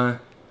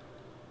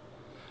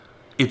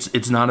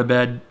it's not a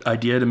bad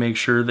idea to make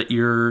sure that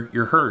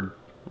you're heard,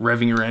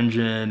 revving your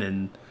engine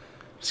and,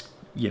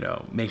 you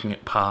know, making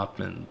it pop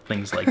and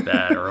things like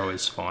that are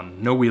always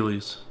fun. No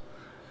wheelies.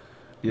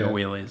 Yeah. No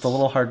wheelies. It's a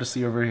little hard to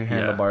see over your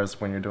handlebars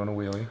when you're doing a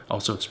wheelie.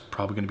 Also, it's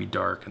probably going to be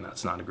dark, and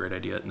that's not a great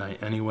idea at night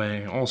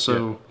anyway.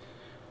 Also,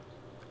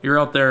 you're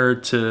out there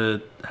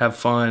to have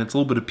fun. It's a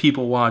little bit of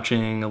people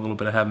watching, a little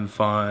bit of having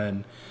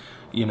fun,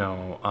 you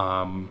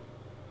know.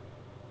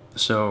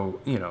 So,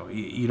 you know,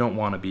 you don't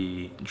want to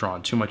be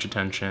drawing too much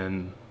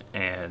attention,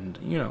 and,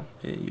 you know,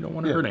 you don't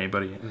want to hurt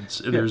anybody.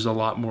 There's a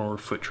lot more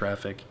foot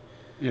traffic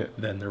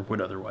than there would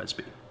otherwise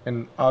be.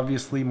 And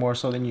obviously, more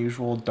so than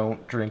usual,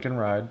 don't drink and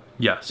ride.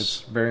 Yes. It's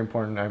very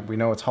important. We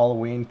know it's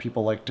Halloween.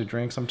 People like to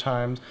drink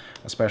sometimes,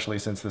 especially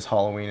since this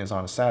Halloween is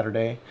on a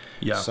Saturday.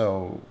 Yeah.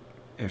 So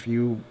if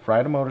you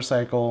ride a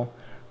motorcycle,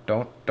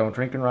 don't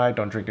drink and ride.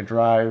 Don't drink and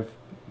drive,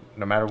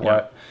 no matter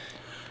what.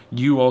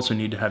 You also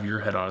need to have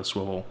your head on a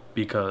swivel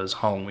because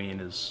Halloween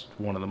is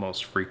one of the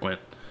most frequent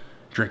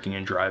drinking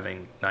and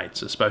driving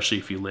nights, especially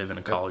if you live in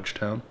a college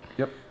town.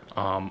 Yep.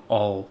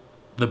 All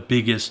the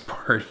biggest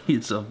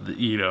parties of the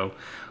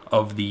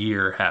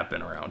year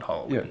happen around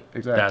Halloween. Yeah,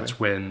 exactly. That's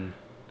when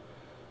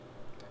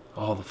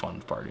all the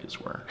fun parties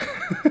were.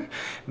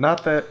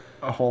 Not that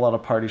a whole lot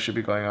of parties should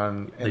be going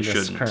on in They this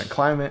shouldn't. current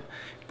climate,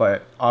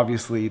 but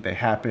obviously they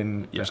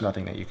happen. Yeah. There's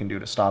nothing that you can do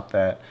to stop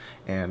that.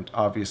 And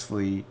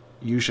obviously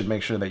you should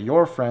make sure that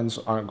your friends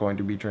aren't going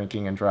to be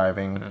drinking and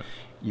driving. Yeah.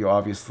 You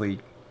obviously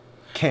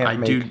can't I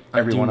make do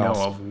everyone know else.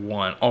 of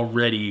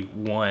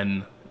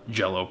one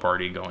Jello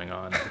party going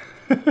on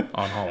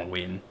on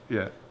Halloween.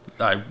 Yeah.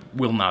 I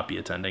will not be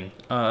attending.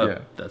 Yeah.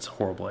 That's a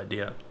horrible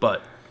idea.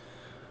 But,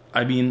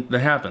 I mean, they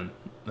happen.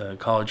 The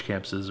college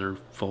campuses are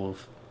full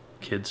of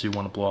kids who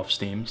want to blow off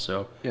steam,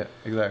 so... Yeah,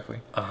 exactly.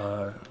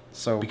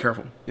 So be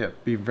careful. Yeah,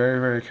 be very,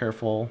 very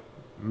careful.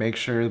 Make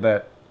sure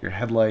that your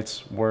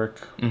headlights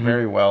work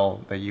very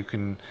well, that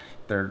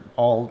they're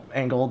all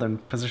angled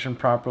and positioned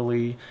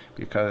properly,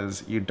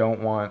 because you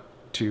don't want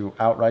to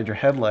outride your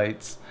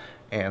headlights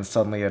and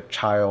suddenly a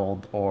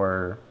child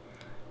or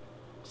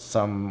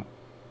someone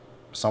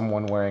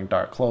wearing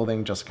dark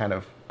clothing just kind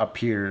of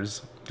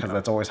appears, because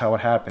that's always how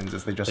it happens,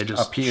 is they just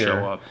appear.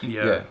 Show up.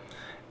 Yeah.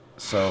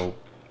 So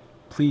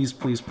please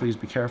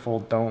be careful.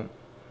 Don't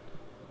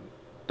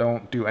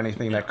do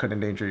anything that could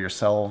endanger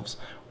yourselves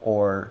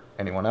or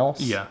anyone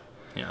else. Yeah.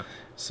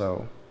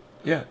 So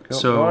go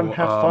out and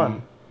have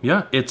fun.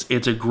 Yeah, it's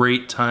a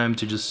great time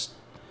to just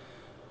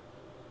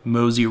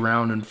mosey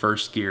around in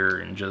first gear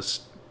and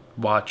just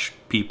watch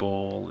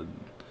people.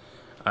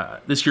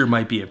 This year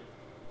might be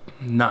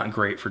not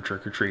great for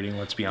trick-or-treating,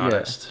 let's be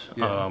honest.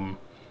 Yeah.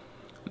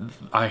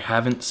 I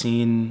haven't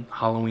seen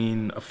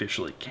Halloween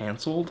officially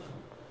canceled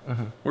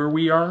where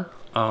we are.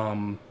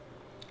 I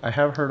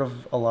have heard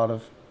of a lot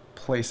of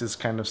places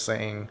kind of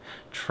saying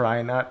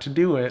try not to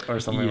do it or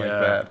something like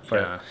that,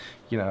 but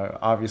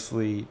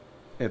obviously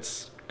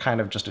it's kind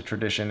of just a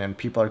tradition and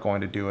people are going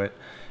to do it.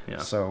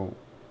 So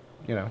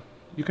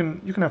you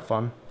can have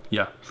fun.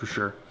 Yeah, for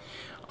sure.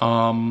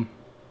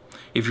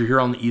 If you're here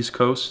on the East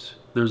Coast,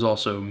 there's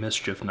also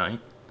Mischief Night,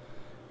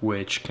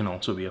 which can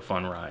also be a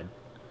fun ride.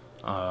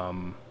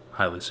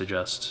 Highly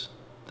suggest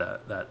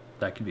that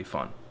could be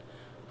fun.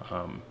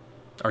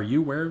 Are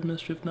you aware of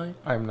Mischief Night?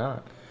 I'm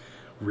not.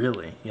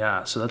 Really?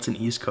 Yeah, so that's an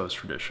East Coast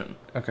tradition.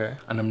 Okay.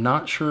 And I'm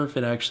not sure if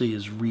it actually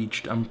has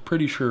reached, I'm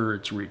pretty sure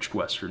it's reached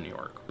Western New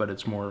York, but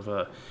it's more of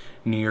a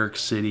New York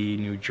City,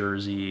 New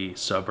Jersey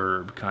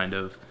suburb kind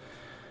of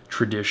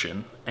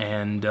tradition.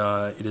 And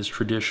it is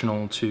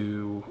traditional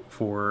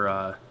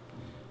for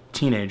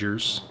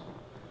teenagers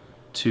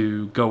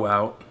to go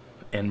out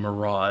and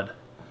maraud,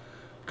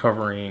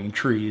 covering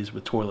trees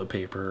with toilet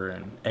paper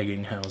and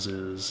egging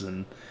houses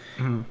and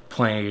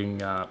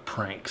playing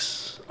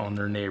pranks on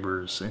their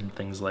neighbors and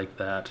things like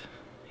that,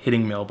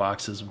 hitting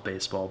mailboxes with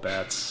baseball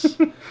bats.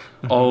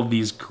 All of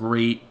these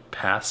great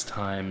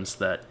pastimes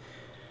that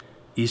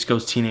East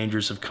Coast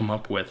teenagers have come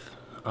up with.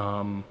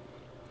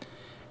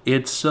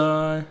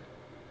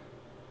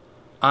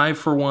 I,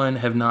 for one,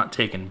 have not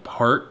taken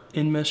part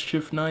in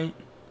Mischief Night.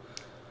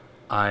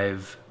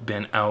 I've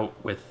been out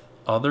with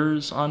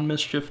others on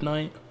Mischief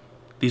Night.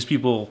 These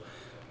people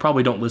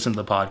probably don't listen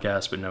to the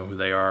podcast, but know who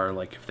they are,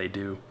 like if they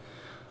do.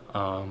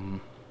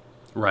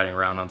 Riding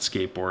around on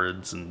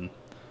skateboards and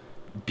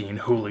being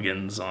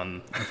hooligans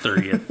on the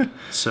 30th.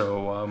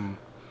 So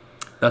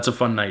that's a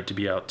fun night to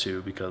be out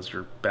to, because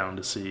you're bound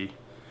to see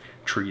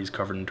trees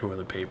covered in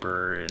toilet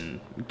paper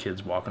and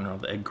kids walking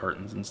around with egg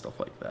cartons and stuff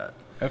like that.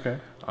 Okay.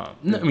 I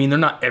mean, they're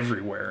not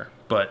everywhere,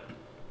 but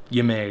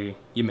you may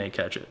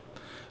catch it.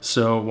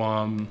 So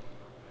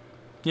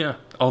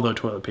although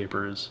toilet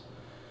paper is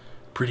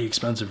pretty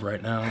expensive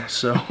right now,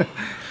 so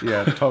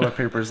yeah, toilet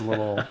paper is a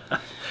little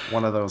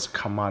one of those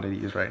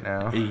commodities right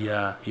now.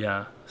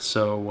 Yeah.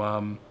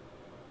 So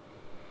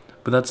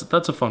but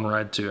that's a fun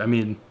ride too. I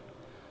mean,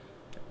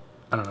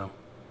 I don't know.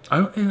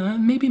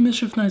 Maybe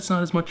Mischief Night's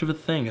not as much of a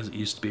thing as it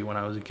used to be when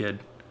I was a kid.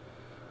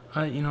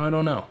 I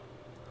don't know.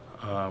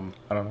 I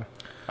don't know.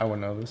 I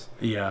wouldn't know this.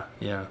 Yeah.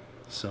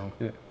 So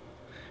yeah,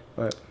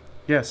 but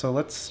yeah. So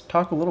let's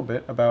talk a little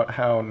bit about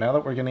how, now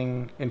that we're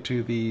getting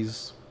into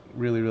these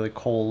really, really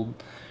cold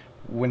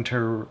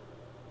winter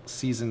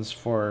seasons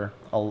for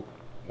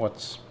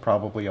what's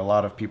probably a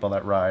lot of people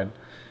that ride,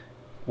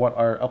 what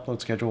our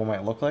upload schedule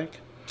might look like.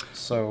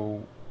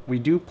 So we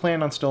do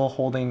plan on still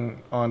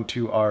holding on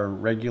to our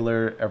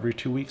regular every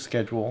 2 week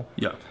schedule.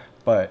 Yeah.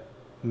 But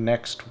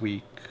next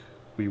week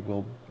we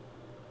will...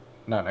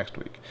 Not next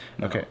week.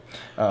 No. Okay.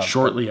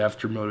 Shortly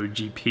after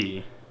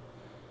MotoGP.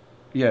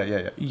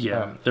 Yeah.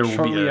 There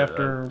will be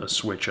after a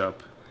switch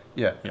up.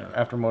 Yeah.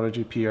 After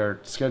MotoGP, our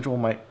schedule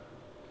might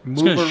move.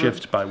 It's going to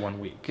shift by 1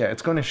 week. Yeah,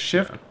 it's going to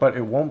shift, but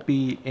it won't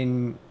be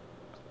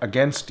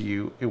against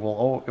you. It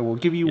will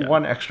give you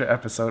one extra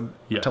episode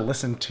to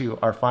listen to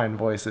our fine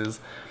voices,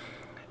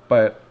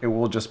 but it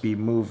will just be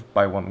moved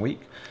by 1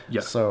 week.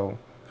 Yeah. So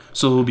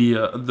there'll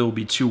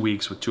be 2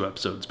 weeks with 2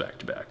 episodes back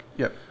to back.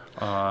 Yep.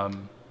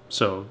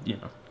 So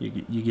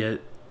you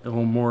get a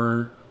little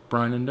more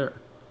Brian and Derek.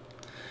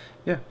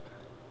 Yeah,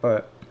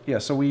 but yeah.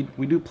 So we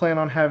do plan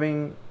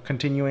on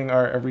continuing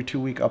our every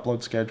 2 week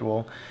upload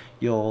schedule.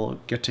 You'll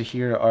get to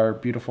hear our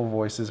beautiful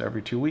voices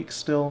every 2 weeks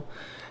still.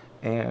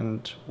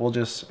 And we'll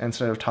just,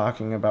 instead of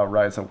talking about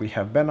rides that we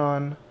have been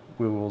on,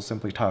 we will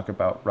simply talk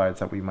about rides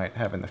that we might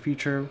have in the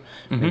future.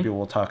 Maybe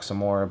we'll talk some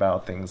more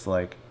about things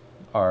like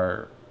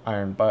our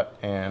Iron Butt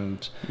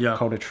and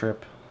Coda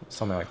Trip,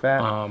 something like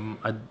that.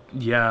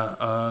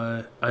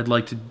 I'd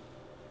like to,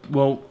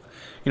 we'll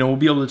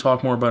be able to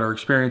talk more about our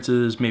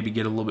experiences, maybe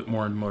get a little bit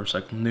more into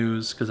motorcycle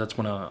news, because that's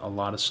when a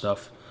lot of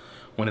stuff,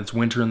 when it's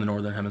winter in the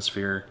Northern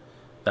Hemisphere,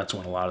 that's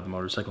when a lot of the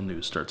motorcycle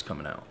news starts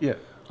coming out. Yeah.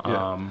 Yeah.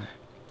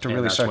 To and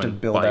really that's start to when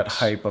build that bikes-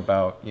 hype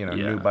about, Yeah.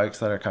 new bikes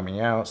that are coming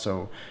out.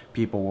 So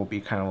people will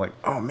be kind of like,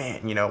 oh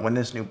man, when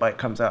this new bike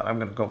comes out, I'm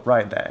going to go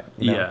ride that.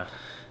 Yeah.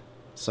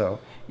 So,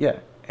 yeah.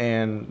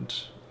 And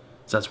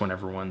So that's when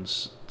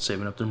everyone's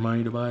saving up their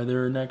money to buy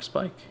their next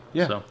bike.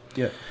 yeah. So,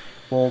 Yeah.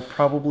 We'll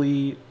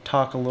probably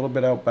talk a little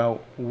bit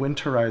about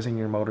winterizing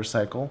your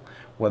motorcycle,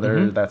 whether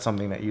Mhm. that's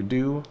something that you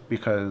do,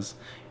 because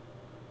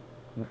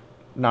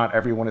not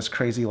everyone is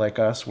crazy like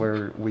us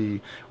where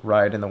we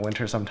ride in the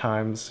winter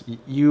sometimes.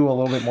 You a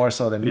little bit more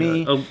so than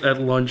me.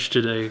 At lunch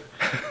today,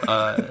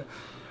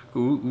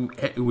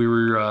 we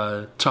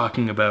were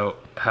talking about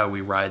how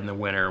we ride in the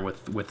winter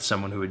with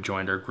someone who had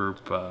joined our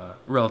group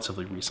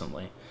relatively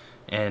recently.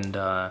 And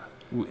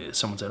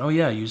someone said, oh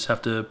yeah, you just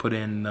have to put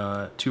in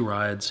 2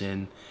 rides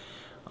in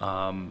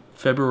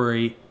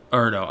February,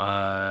 or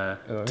no,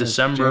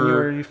 December.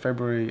 January,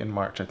 February, and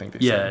March, I think they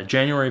Yeah, said.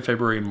 January,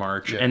 February,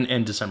 March, Yeah.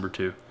 and December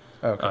too.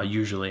 Okay.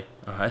 Usually.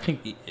 I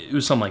think it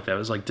was something like that. It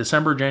was like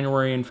December,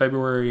 January, and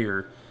February,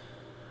 or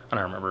I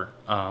don't remember.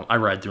 I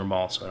ride through them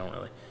all, so I don't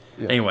really.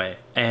 Yeah. Anyway,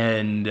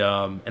 and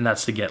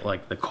that's to get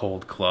like the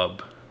Cold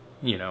Club,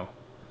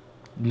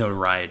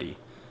 notoriety.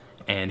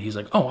 And he's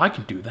like, oh, I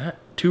can do that.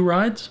 2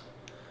 rides?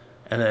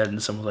 And then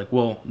someone's like,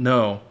 well,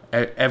 no.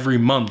 Every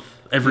month,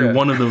 every Yeah.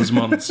 one of those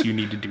months, you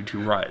need to do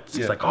 2 rides.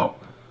 He's Yeah. like, oh,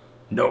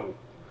 no.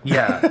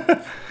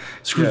 Yeah.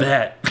 Screw Yeah.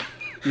 that.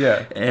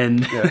 Yeah.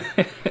 And Yeah.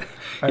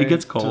 it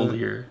gets cold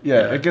here.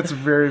 Yeah, it gets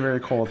very, very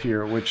cold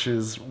here, which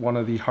is one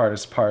of the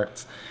hardest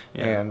parts.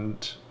 Yeah.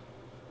 And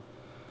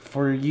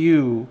for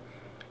you'll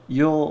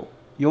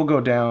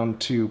go down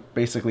to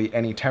basically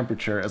any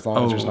temperature as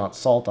long as there's Oh. not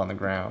salt on the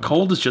ground.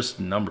 Cold is just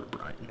a number,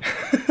 Brian.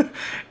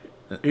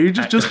 Age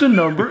is just a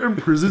number and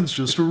prison's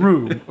just a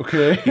room,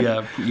 okay?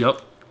 Yeah,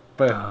 yep.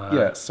 But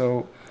yeah,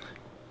 so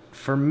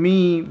for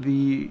me,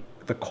 the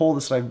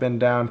coldest I've been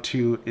down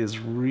to is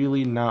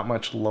really not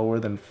much lower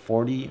than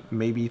 40,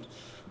 maybe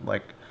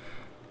like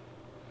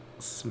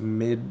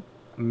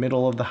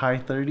middle of the high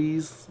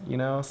 30s,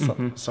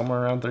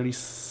 somewhere around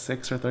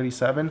 36 or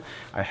 37.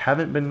 I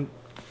haven't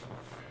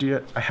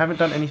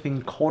done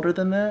anything colder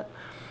than that,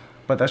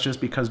 but that's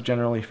just because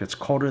generally if it's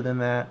colder than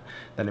that,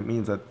 then it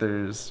means that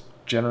there's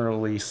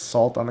generally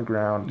salt on the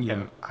ground, Yeah.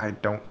 and I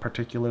don't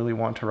particularly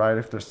want to ride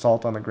if there's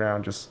salt on the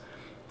ground, just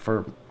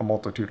for a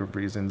multitude of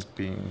reasons,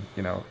 being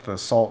the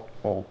salt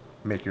will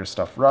make your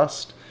stuff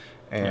rust,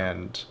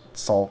 and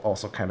salt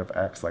also kind of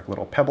acts like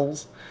little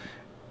pebbles.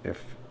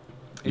 If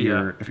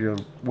you're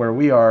where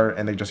we are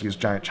and they just use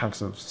giant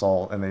chunks of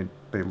salt and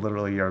they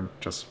literally are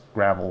just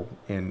gravel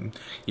in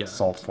Yeah.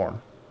 salt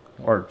form,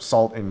 or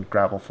salt in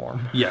gravel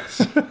form.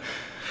 Yes.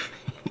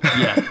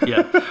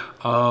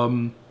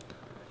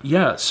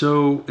 Yeah,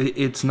 so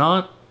it's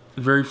not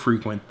very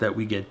frequent that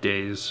we get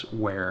days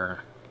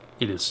where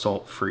it is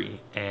salt-free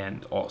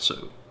and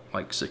also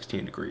like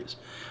 16 degrees.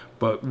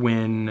 But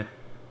when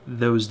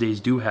those days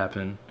do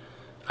happen,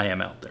 I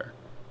am out there.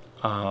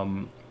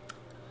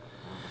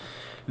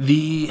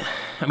 The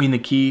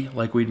key,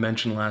 like we'd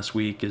mentioned last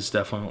week, is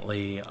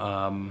definitely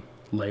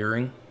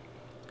layering.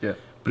 Yeah.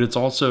 But it's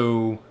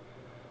also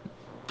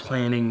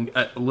planning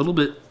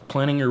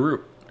your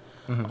route.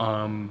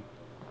 Mm-hmm.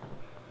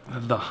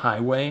 The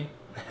highway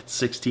at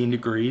 16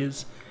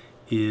 degrees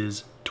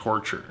is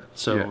torture.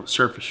 So Yeah.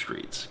 surface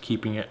streets,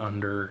 keeping it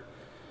under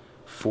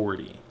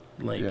 40,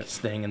 Yeah.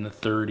 staying in the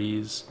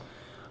 30s.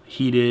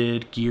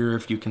 Heated gear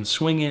if you can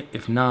swing it.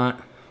 If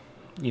not,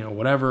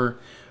 whatever.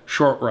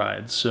 Short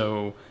rides.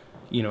 So,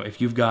 if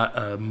you've got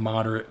a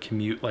moderate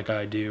commute like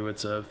I do,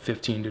 it's a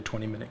 15 to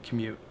 20 minute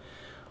commute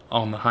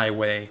on the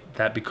highway.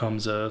 That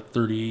becomes a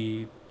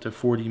 30 to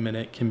 40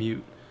 minute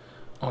commute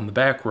on the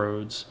back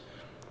roads.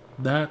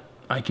 That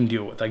I can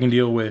deal with. I can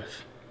deal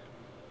with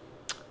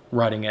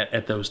riding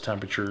at those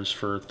temperatures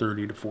for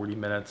 30 to 40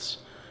 minutes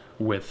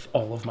with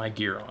all of my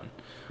gear on.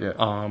 Yeah.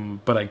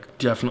 But I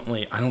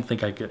don't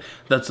think I could.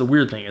 That's the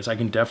weird thing, is I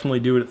can definitely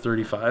do it at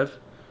 35.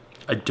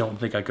 I don't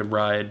think I could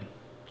ride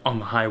on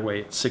the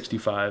highway at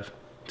 65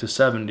 to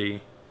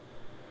 70,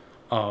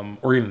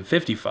 or even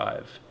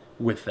 55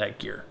 with that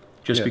gear,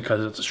 just Yeah.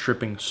 because it's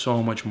stripping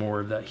so much more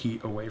of that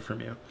heat away from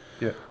you.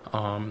 Yeah.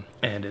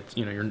 And it's,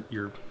 you're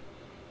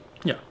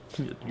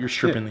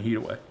stripping the heat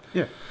away.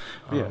 Yeah.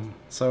 Yeah.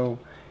 So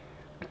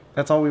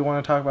that's all we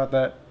want to talk about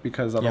that,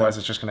 because otherwise Yeah.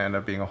 it's just going to end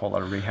up being a whole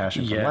lot of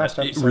rehashing from Yeah, last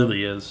it episode.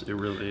 really is. It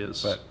really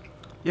is. But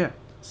yeah.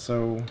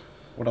 So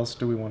what else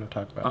do we want to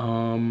talk about?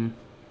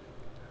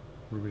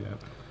 Where are we at?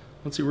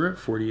 Let's see, we're at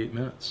 48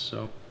 minutes,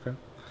 so. Okay.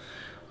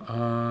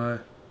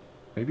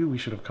 Maybe we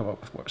should have come up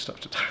with more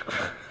stuff to talk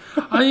about.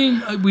 I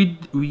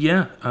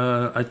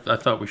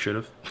thought we should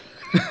have.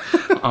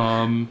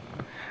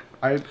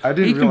 I It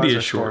didn't can be realize a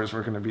our short. stories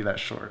were going to be that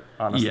short,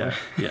 honestly.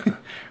 Yeah.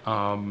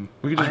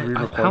 We could just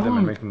re-record them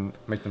and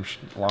make them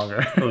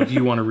longer. Well, if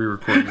you want to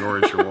re-record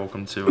yours, you're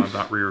welcome to. I'm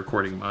not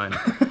re-recording mine.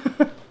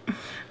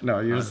 No,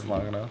 yours is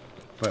long enough.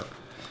 But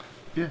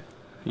yeah.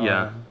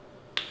 Yeah.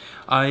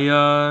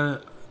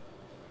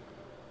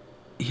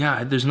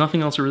 Yeah, there's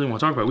nothing else I really want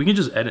to talk about. We can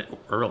just edit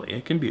early.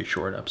 It can be a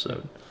short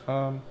episode. I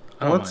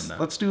don't mind that.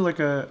 Let's do like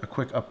a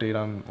quick update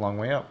on Long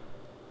Way Up.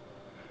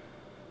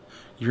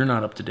 You're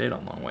not up to date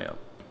on Long Way Up.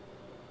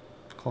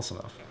 Close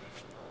enough.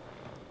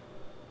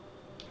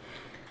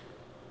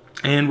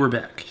 And we're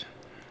back.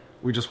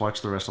 We just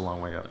watched the rest of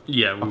Long Way Up.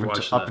 Yeah, we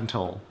watched up that.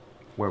 until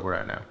where we're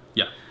at now.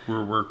 Yeah,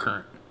 we're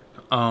current.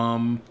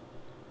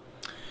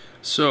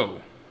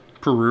 So,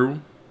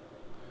 Peru,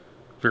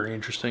 very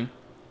interesting.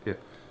 Yeah.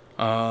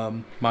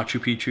 Machu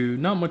Picchu,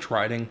 not much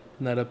riding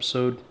in that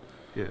episode.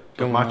 Yeah.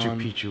 But Machu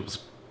Picchu was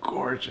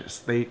gorgeous.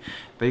 They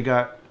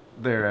got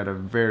there at a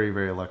very,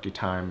 very lucky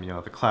time. You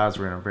know, the clouds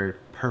were in a very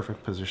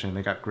perfect position.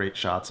 They got great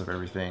shots of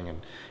everything,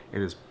 and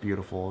it is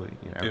beautiful.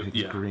 You know,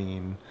 everything's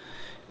green.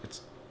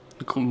 It's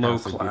low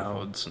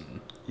clouds beautiful.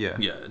 And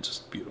yeah, it's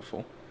just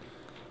beautiful.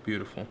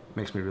 Beautiful.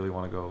 Makes me really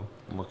want to go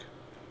and look.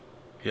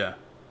 Yeah.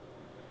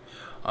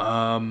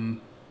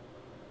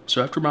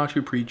 So after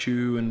Machu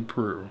Picchu and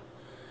Peru,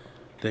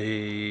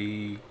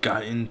 they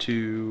got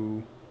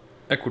into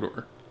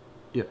Ecuador.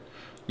 Yeah.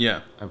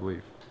 Yeah. I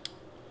believe.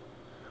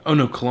 Oh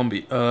no,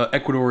 Colombia.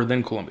 Ecuador,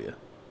 then Colombia.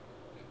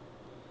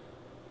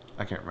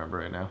 I can't remember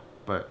right now,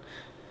 but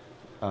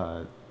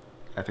I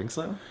think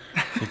so.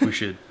 I think we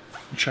should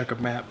check a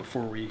map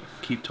before we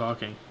keep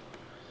talking.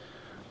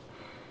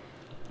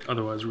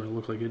 Otherwise, we're going to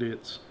look like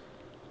idiots.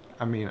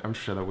 I mean, I'm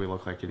sure that we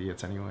look like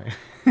idiots anyway.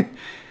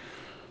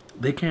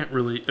 They can't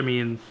really... I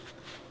mean,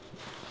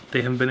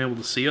 they haven't been able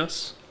to see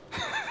us.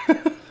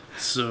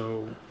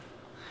 So...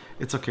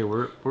 It's okay.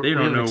 They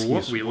don't know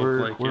what we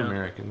look like. We're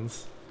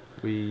Americans.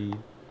 No,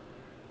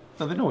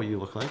 they know what you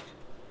look like.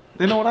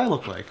 They know what I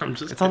look like. I'm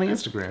just it's kidding. on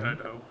the Instagram. I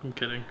know. I'm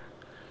kidding.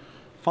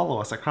 Follow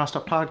us at Crossed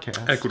Up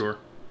Podcast. Ecuador.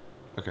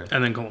 Okay.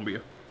 And then Colombia.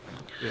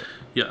 Yeah.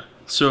 Yeah.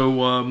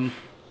 So,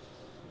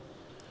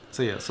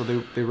 So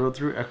they rode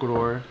through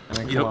Ecuador and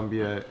then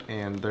Colombia,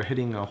 and they're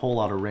hitting a whole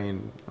lot of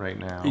rain right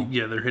now.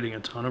 Yeah, they're hitting a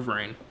ton of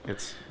rain.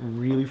 It's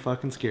really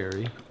fucking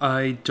scary.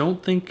 I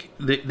don't think...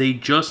 They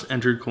just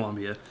entered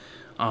Colombia,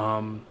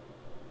 so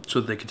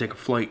that they could take a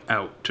flight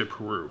out to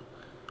Peru.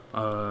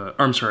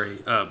 I'm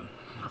sorry, a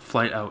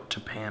flight out to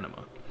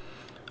Panama.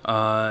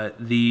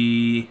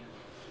 The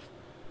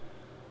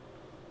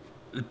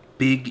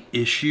big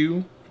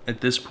issue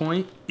at this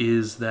point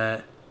is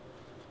that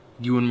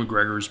Ewan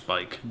McGregor's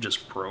bike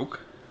just broke,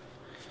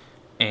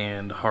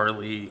 and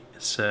Harley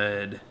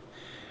said,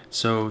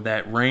 so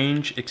that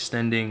range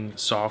extending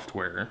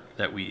software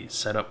that we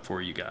set up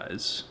for you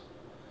guys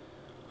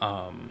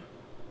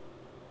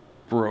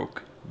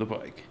broke the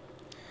bike.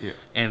 Yeah.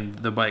 And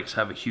the bikes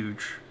have a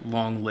huge,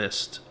 long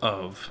list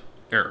of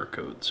error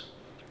codes.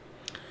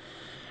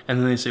 And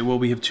then they say, well,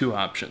 we have two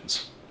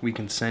options. We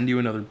can send you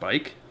another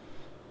bike,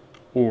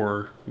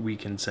 or we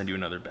can send you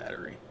another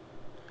battery.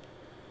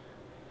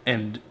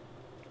 And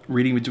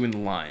reading between the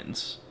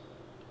lines,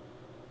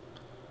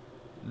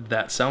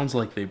 that sounds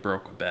like they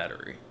broke a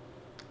battery.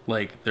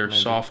 Like, their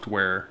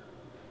software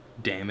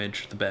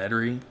damaged the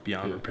battery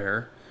beyond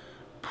repair.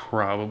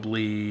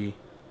 Probably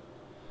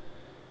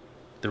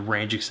the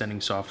range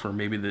extending software,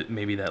 maybe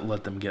that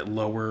let them get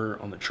lower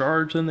on the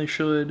charge than they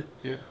should.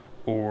 Yeah.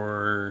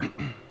 Or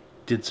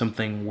did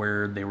something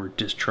where they were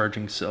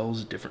discharging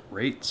cells at different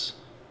rates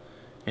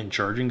and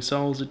charging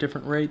cells at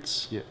different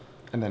rates. Yeah.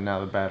 And then now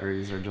the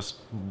batteries are just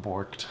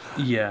borked.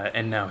 Yeah,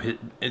 and now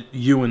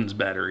Ewan's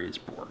battery is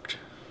borked,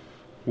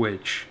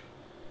 which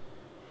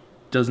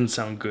doesn't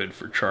sound good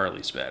for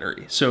Charlie's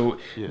battery. So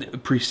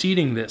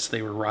preceding this,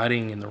 they were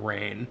riding in the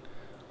rain,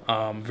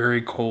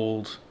 very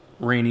cold,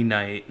 rainy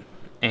night,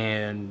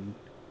 and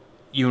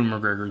Ewan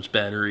McGregor's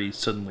battery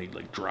suddenly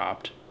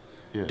dropped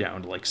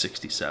down to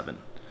 67.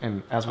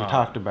 And as we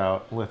talked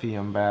about,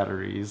 lithium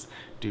batteries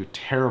do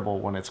terrible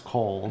when it's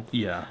cold.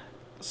 Yeah.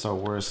 So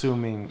we're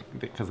assuming,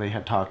 because they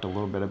had talked a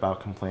little bit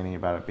about complaining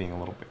about it being a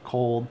little bit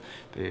cold,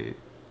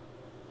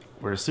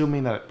 we're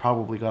assuming that it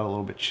probably got a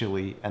little bit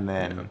chilly, and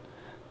then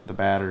the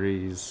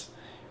batteries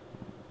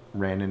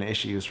ran into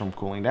issues from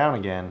cooling down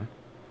again.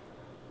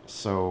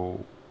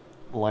 So,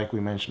 like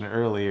we mentioned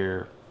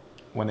earlier,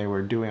 when they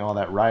were doing all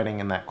that riding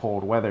in that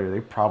cold weather,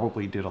 they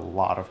probably did a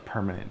lot of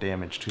permanent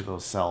damage to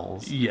those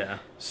cells. Yeah.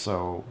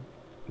 So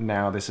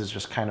now this is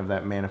just kind of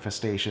that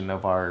manifestation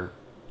of our...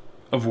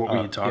 Of what we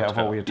had talked about.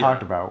 what we had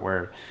talked about,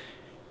 where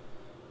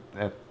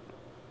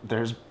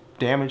there's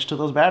damage to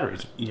those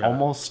batteries. Yeah.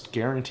 Almost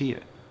guarantee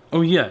it.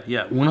 Oh yeah,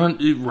 yeah.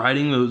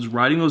 Riding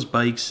those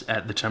bikes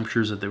at the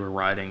temperatures that they were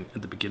riding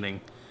at the beginning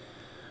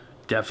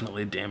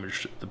definitely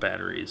damaged the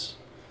batteries.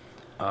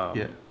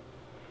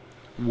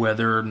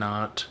 Whether or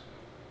not...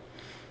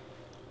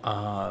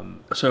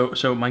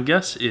 So my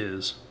guess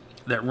is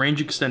that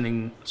range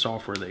extending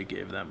software they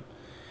gave them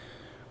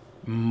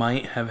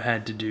might have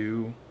had to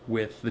do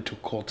with the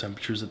cold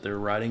temperatures that they were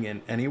riding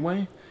in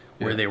anyway,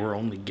 where they were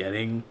only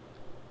getting,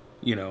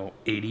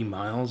 80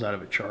 miles out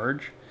of a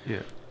charge.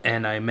 Yeah.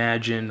 And I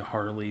imagine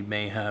Harley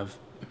may have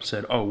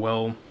said, oh,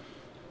 well,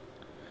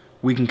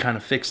 we can kind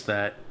of fix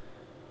that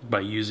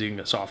by using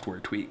a software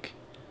tweak.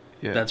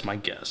 Yeah. That's my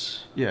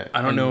guess. Yeah.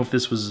 I don't know if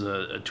this was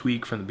a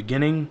tweak from the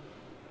beginning,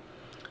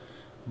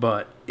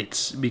 but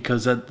it's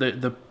because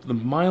the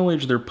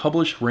mileage, their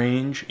published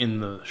range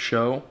in the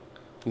show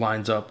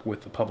lines up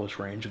with the published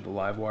range of the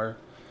Livewire.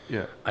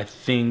 Yeah. I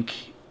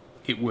think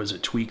it was a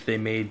tweak they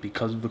made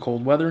because of the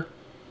cold weather.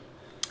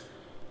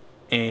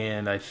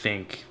 And I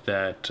think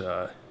that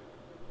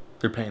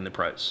they're paying the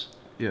price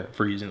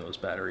for using those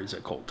batteries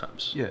at cold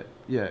temps. Yeah.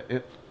 Yeah.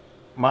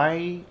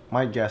 My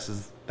guess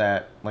is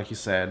that, like you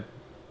said,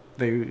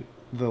 the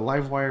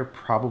Livewire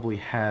probably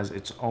has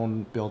its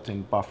own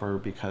built-in buffer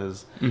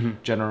because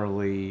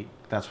generally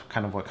that's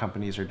kind of what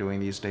companies are doing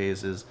these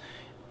days is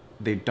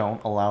they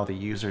don't allow the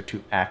user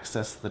to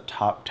access the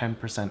top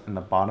 10% and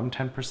the bottom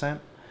 10%.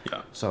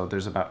 Yeah. So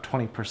there's about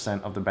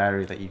 20% of the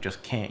battery that you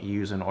just can't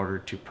use in order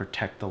to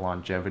protect the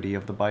longevity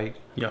of the bike.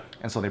 Yeah.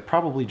 And so they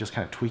probably just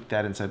kind of tweaked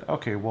that and said,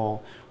 okay,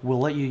 well, we'll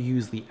let you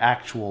use the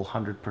actual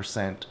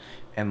 100%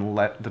 and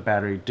let the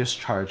battery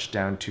discharge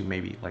down to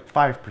maybe like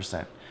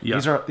 5%. Yeah.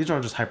 These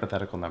are just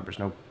hypothetical numbers.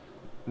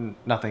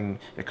 Nothing.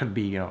 It could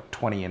be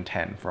 20 and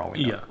 10 for all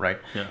we know, right?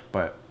 Yeah.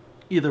 But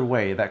either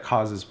way, that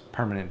causes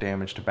permanent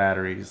damage to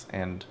batteries,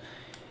 and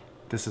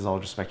this is all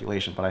just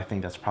speculation. But I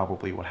think that's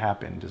probably what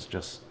happened. Is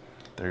just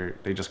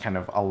they just kind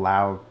of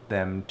allowed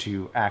them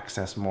to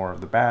access more of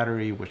the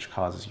battery, which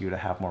causes you to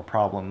have more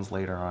problems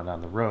later on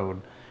down the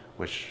road,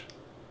 which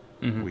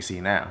we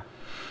see now.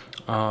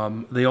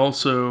 They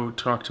also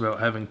talked about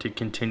having to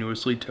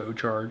continuously tow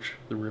charge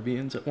the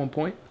Rivians at one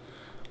point.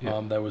 Yeah.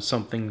 That was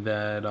something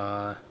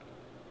that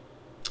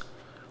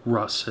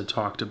Russ had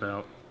talked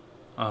about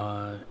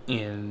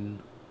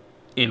in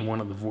one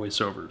of the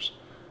voiceovers.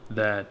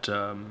 That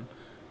to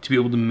be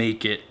able to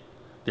make it,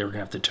 they were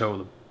going to have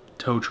to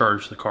tow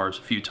charge the cars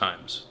a few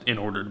times in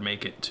order to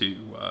make it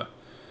to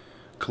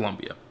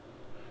Columbia.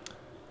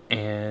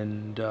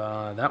 And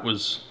that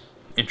was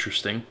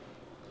interesting.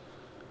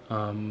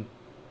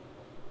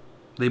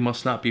 They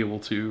must not be able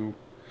to...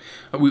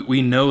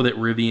 We know that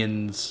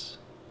Rivian's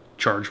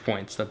charge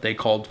points that they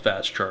called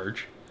fast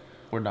charge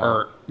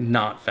are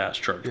not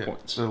fast charge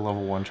points. They're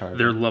level 1 charge.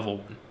 They're level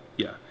 1,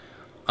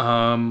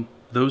 yeah.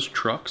 Those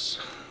trucks...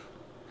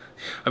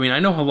 I mean, I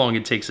know how long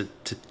it takes to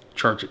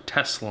charge a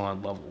Tesla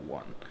on level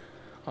 1.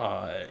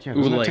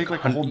 Doesn't it take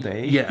like a whole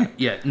day?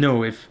 Yeah.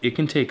 No, if it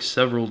can take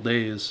several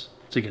days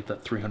to get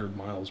that 300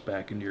 miles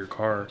back into your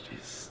car,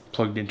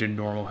 plugged into a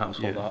normal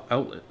household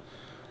outlet.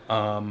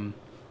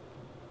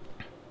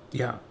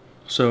 Yeah.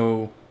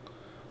 So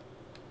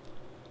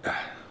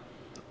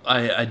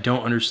I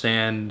don't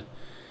understand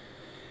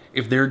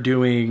if they're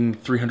doing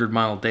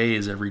 300-mile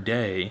days every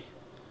day.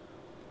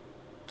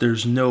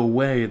 There's no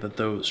way that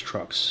those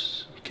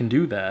trucks can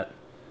do that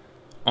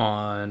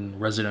on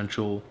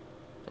residential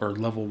or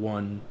level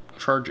 1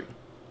 charging.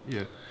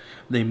 Yeah.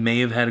 They may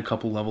have had a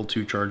couple level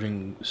 2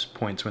 charging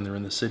points when they're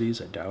in the cities.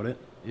 I doubt it.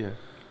 Yeah.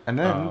 And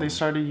then they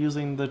started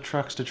using the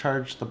trucks to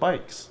charge the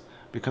bikes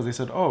because they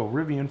said, oh,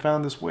 Rivian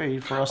found this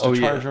way for us to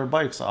charge our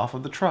bikes off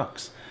of the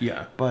trucks.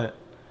 Yeah. But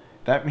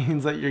that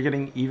means that you're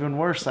getting even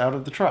worse out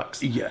of the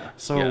trucks. Yeah.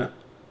 So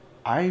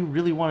I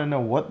really want to know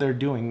what they're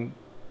doing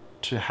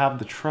to have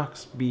the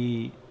trucks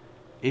be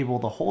able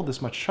to hold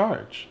this much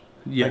charge.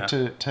 Yeah.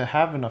 Like to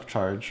have enough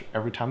charge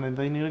every time that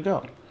they need to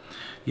go.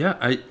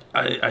 Yeah,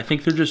 I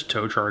think they're just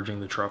tow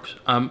charging the trucks.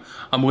 I'm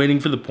waiting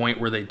for the point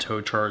where they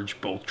tow charge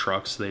both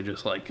trucks. They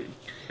just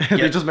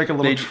they just make a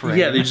little train.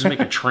 Yeah, they just make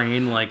a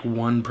train, like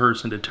one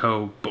person to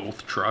tow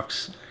both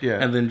trucks.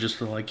 Yeah. And then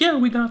just like, yeah,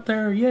 we got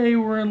there. Yay,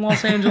 we're in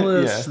Los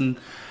Angeles. And,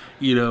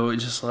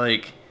 it's just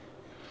like...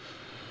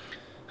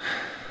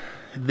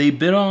 They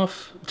bit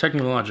off,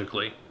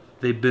 technologically,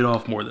 they bit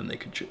off more than they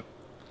could chew.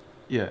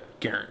 Yeah.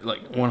 Guaranteed,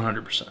 like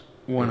 100%.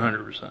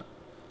 100%.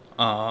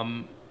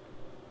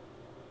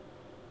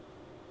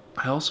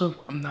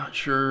 I'm not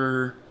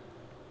sure.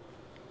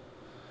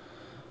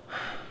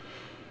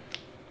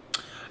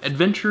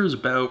 Adventure is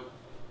about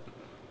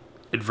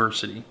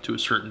adversity to a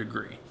certain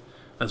degree.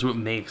 That's what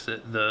makes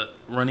it. The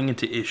running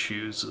into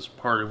issues is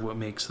part of what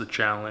makes the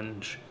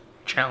challenge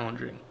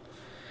challenging.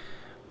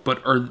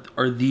 But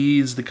are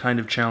these the kind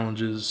of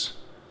challenges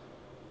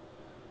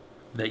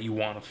that you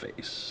want to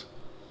face?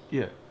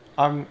 Yeah.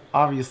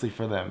 Obviously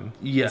for them,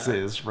 this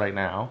is right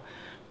now.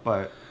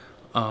 But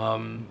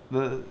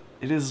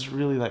it is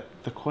really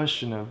like the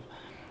question of,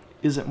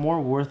 is it more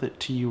worth it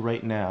to you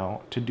right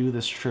now to do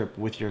this trip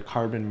with your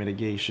carbon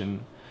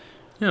mitigation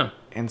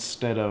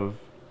instead of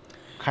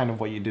kind of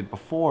what you did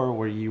before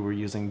where you were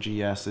using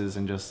GSs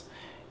and just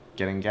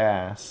getting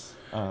gas?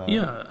 I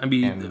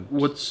mean,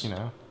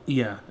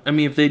 I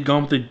mean, if they'd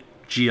gone with the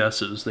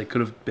GSs, they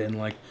could have been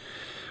like,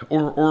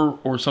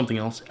 or something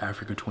else,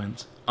 Africa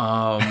Twins.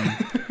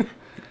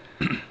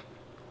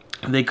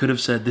 They could have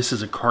said this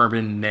is a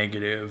carbon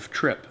negative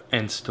trip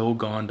and still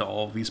gone to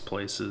all of these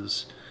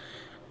places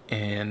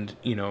and,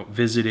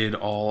 visited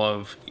all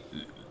of,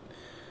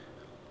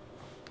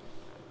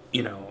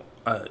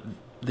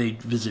 they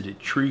visited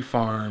tree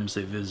farms,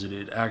 they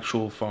visited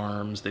actual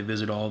farms, they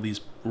visited all these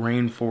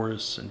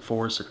rainforests and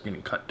forests that are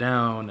getting cut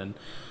down and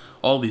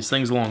all these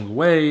things along the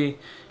way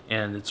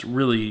And it's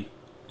really,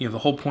 the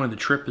whole point of the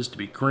trip is to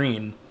be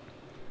green.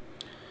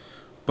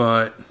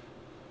 But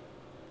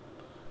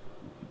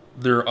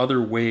there are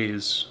other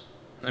ways.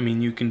 I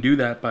mean, you can do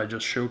that by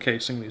just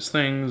showcasing these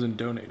things and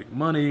donating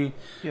money,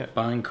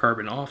 buying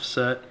carbon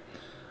offset,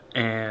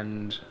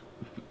 and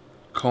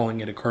calling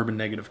it a carbon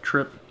negative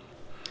trip.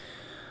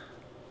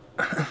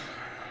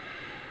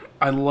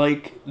 I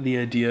like the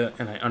idea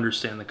and I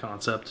understand the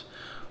concept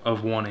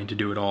of wanting to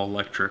do it all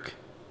electric.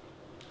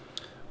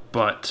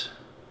 But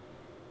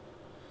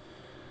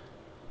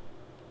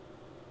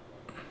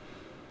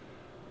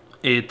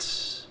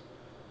it's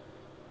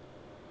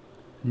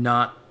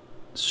not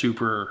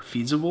super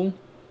feasible,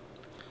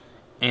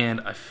 and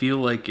I feel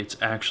like it's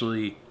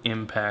actually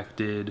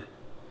impacted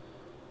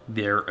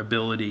their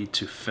ability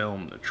to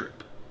film the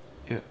trip.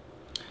 Yeah.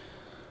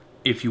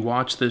 If you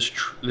watch this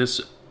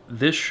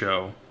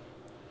show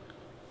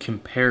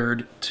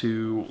compared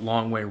to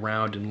Long Way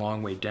Round and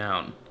Long Way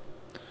Down,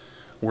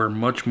 where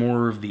much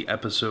more of the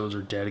episodes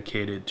are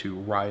dedicated to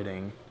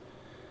riding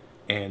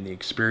and the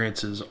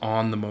experiences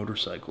on the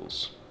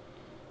motorcycles,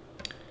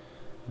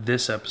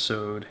 this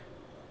episode,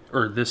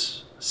 or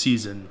this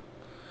season,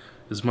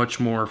 is much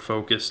more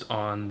focused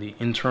on the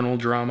internal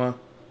drama,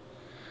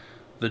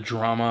 the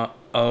drama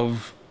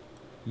of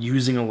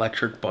using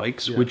electric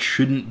bikes, which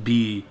shouldn't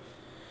be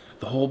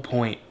the whole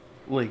point.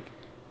 Like,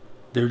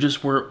 there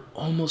just were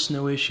almost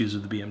no issues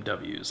with the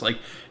BMWs. Like,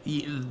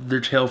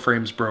 their tail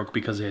frames broke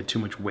because they had too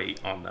much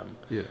weight on them.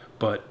 Yeah.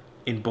 But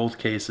in both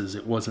cases,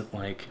 it wasn't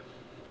like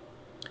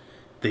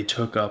they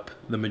took up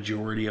the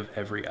majority of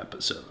every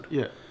episode.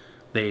 Yeah.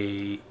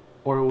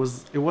 Or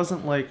it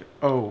wasn't like,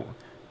 oh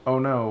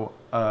no,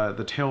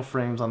 the tail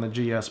frames on the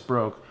GS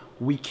broke.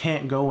 We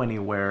can't go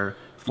anywhere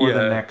for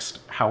the next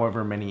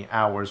however many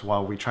hours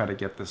while we try to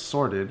get this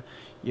sorted.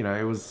 It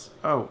was,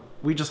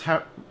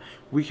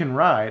 we can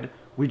ride.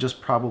 We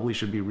just probably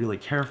should be really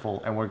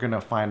careful, and we're going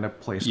to find a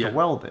place to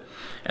weld it.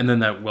 And then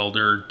that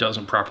welder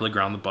doesn't properly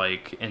ground the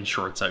bike and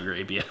shorts out your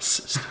ABS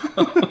system.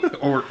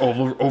 or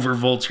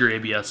overvolts your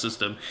ABS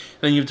system.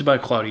 Then you have to buy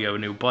Claudio a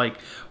new bike.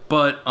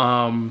 But,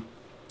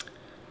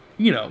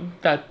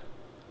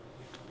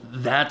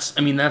 that's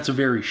a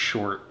very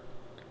short.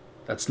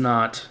 That's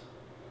not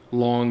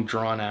long,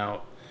 drawn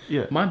out.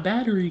 Yeah. My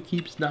battery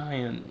keeps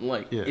dying.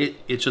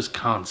 It's just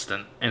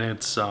constant. And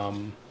it's,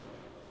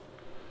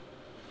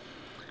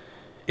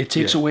 it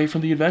takes away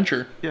from the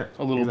adventure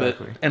a little bit.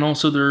 And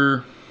also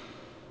they're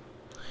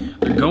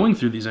going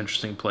through these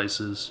interesting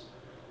places,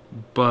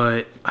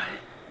 but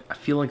I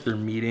feel like they're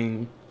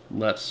meeting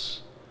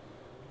less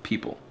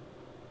people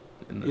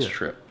in this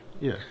trip.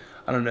 Yeah.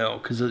 I don't know,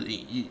 because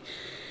in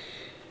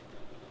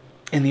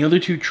the other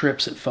two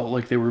trips, it felt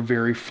like they were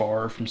very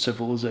far from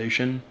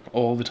civilization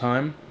all the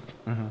time.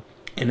 Mm-hmm.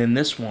 And in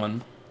this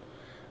one,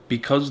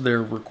 because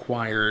they're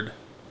required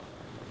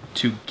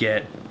to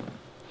get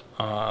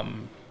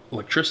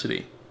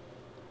electricity,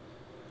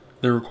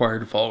 they're required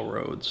to follow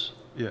roads.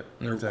 Yeah,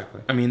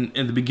 exactly. I mean,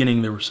 in the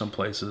beginning, there were some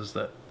places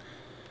that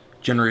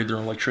generated their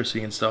own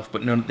electricity and stuff,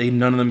 but none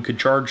of them could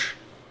charge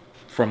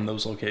from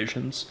those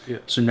locations. Yeah.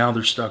 So now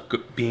they're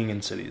stuck being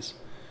in cities.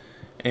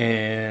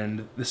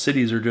 And the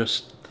cities are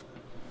just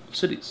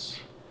cities.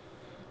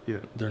 Yeah.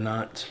 They're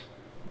not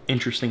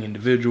interesting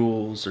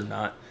individuals. They're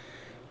not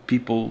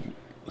people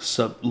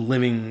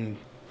living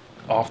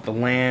off the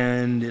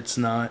land. It's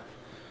not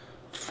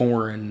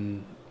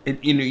foreign.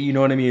 You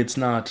know what I mean? It's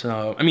not.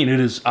 I mean, it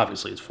is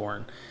obviously it's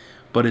foreign,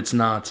 but it's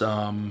not.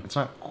 It's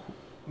not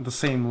the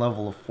same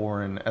level of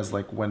foreign as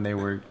like when they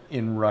were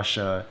in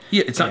Russia.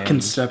 Yeah, it's not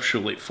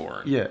conceptually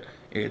foreign. Yeah,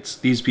 it's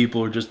these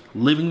people are just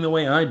living the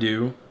way I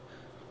do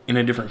in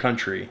a different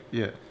country.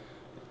 Yeah,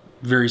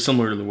 very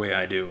similar to the way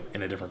I do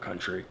in a different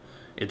country.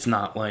 It's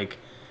not like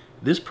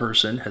this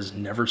person has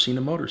never seen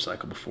a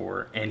motorcycle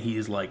before and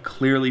he's like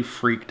clearly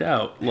freaked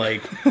out,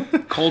 like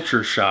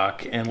culture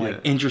shock and like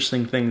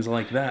interesting things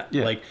like that.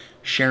 Like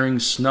sharing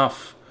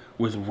snuff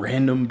with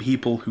random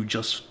people who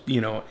just,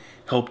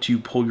 helped you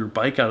pull your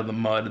bike out of the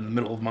mud in the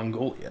middle of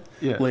Mongolia.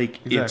 Yeah, like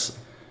exactly. It's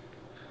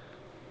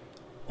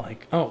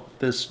like, oh,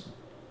 this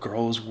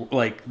girl's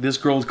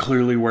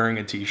clearly wearing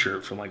a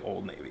t-shirt from like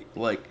Old Navy.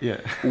 Like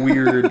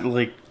weird,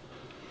 like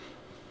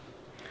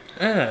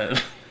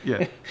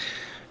Yeah.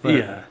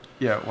 But,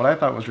 yeah, what I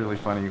thought was really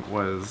funny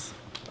was...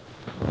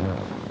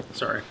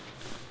 Sorry.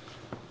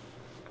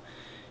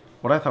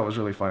 What I thought was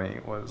really funny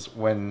was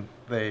when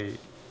they...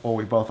 Well,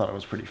 we both thought it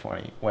was pretty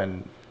funny.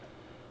 When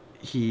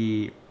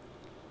he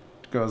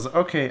goes,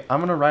 okay, I'm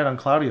going to ride on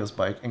Claudio's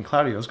bike, and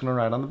Claudio's going to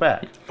ride on the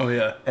back. Oh,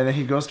 yeah. And then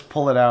he goes to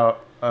pull it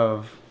out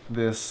of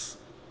this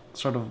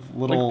sort of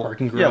little... Like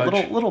parking garage?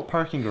 Yeah, little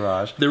parking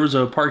garage. There was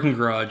a parking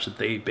garage that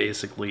they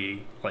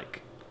basically,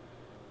 like...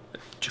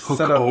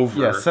 set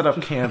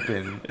up camp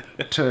in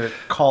to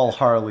call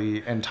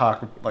Harley and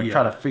talk,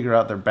 try to figure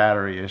out their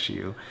battery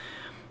issue.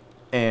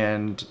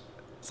 And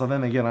so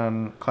then they get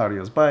on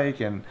Claudio's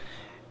bike, and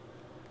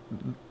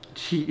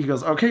he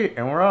goes, okay,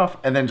 and we're off,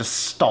 and then just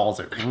stalls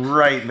it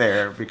right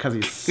there because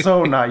he's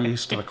so not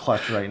used to the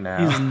clutch right He now.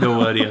 has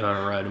no idea how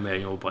to ride a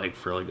manual bike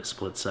for like a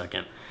split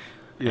second.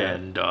 Yeah.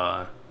 And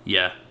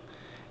yeah.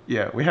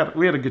 Yeah, we had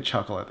a good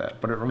chuckle at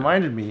that, but it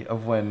reminded me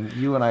of when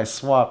you and I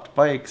swapped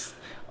bikes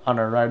on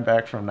our ride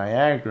back from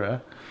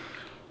Niagara,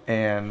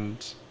 and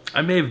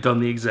I may have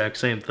done the exact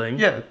same thing.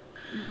 yeah,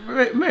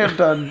 may have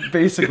done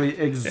basically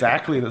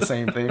exactly the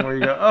same thing where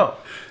you go, oh,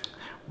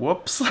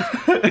 whoops.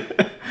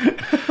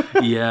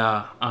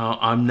 Yeah,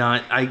 I'm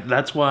not.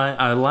 That's why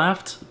I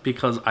laughed,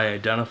 because I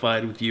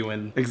identified with you,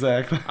 and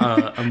Exactly.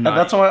 I'm And not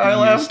that's why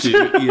I used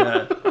laughed. to-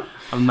 yeah,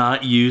 I'm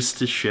not used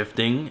to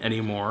shifting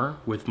anymore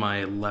with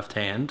my left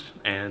hand,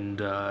 and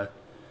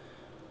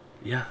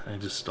yeah, I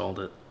just stalled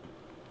it.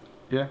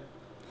 Yeah,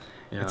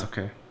 Yeah, it's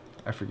okay.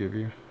 I forgive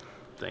you.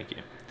 Thank you.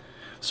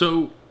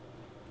 So,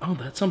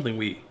 that's something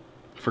we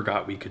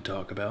forgot we could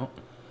talk about.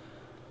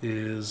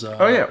 Is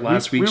Oh yeah,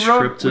 last we week's rode,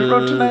 trip to, we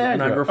rode to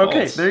Niagara. Falls.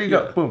 Okay, there you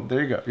go. Yeah. Boom,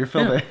 there you go. You're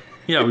filled Yeah. in.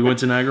 Yeah, we went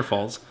to Niagara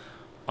Falls.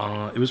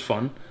 It was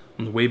fun.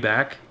 On the way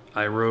back,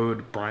 I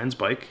rode Brian's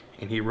bike,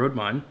 and he rode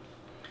mine.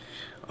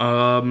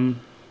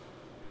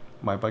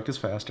 My bike is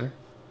faster.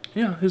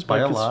 Yeah, his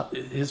By bike a lot.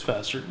 is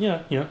faster.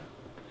 Yeah, yeah.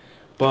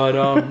 But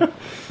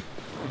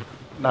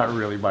Not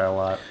really by a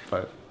lot,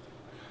 but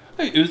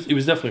it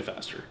was definitely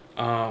faster.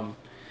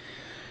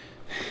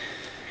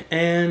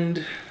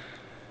 And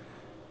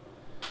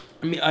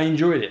I mean, I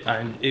enjoyed it.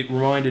 It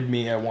reminded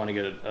me I want to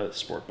get a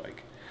sport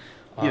bike.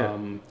 Yeah,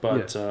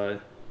 But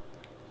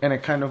and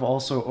it kind of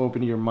also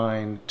opened your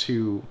mind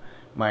to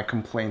my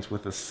complaints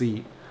with the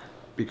seat,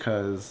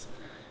 because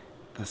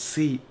the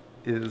seat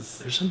is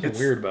there's something it's-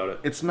 weird about it.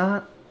 It's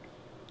not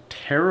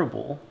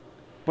terrible,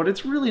 but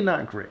it's really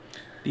not great.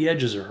 The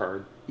edges are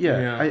hard.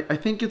 Yeah. I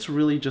think it's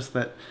really just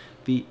that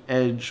the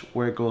edge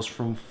where it goes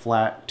from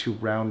flat to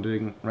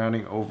rounding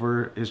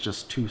over is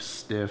just too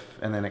stiff,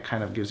 and then it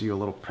kind of gives you a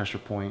little pressure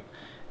point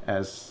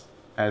as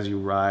you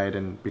ride,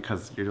 and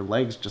because your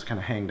legs just kind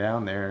of hang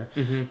down there,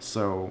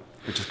 so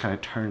it just kind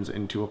of turns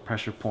into a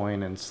pressure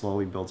point and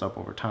slowly builds up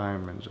over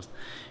time, and just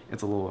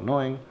it's a little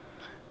annoying,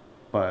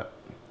 but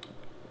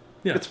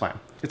Yeah. it's fine.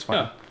 It's fine.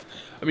 Yeah.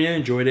 I mean, I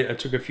enjoyed it. I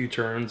took a few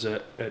turns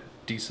at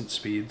decent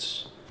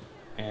speeds,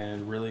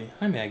 and really,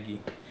 hi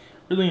Maggie,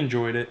 really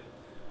enjoyed it.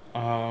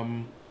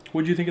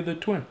 What'd you think of the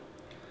Twin?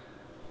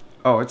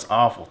 Oh, it's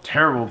awful.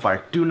 Terrible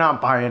bike. Do not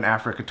buy an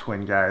Africa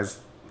Twin, guys.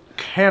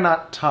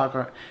 Cannot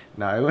talk.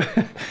 No,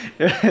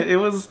 it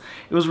was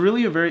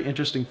really a very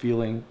interesting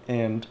feeling.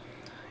 And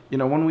you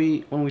know, when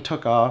we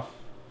took off,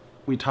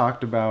 we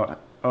talked about,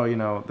 oh, you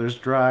know, there's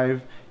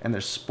drive and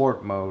there's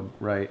sport mode,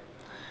 right?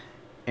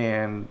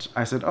 And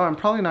I said, oh, I'm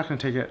probably not going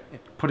to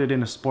put it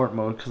in a sport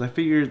mode, because I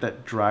figured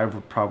that drive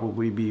would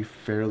probably be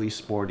fairly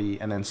sporty,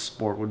 and then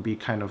sport would be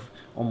kind of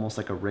almost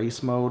like a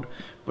race mode.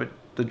 But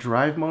the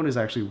drive mode is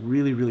actually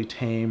really, really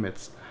tame.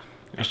 It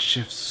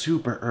shifts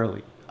super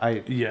early. I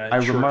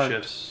Short remarked,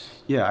 shifts.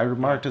 Yeah, I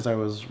remarked as I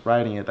was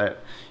riding it that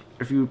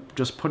if you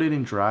just put it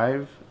in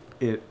drive,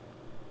 it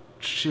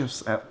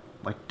shifts at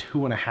like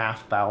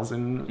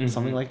 2,500,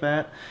 something like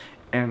that,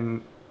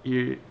 and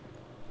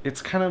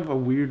it's kind of a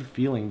weird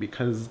feeling,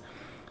 because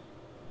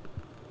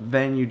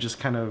then you just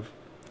kind of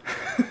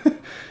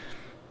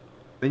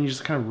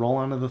roll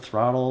onto the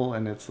throttle,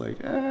 and it's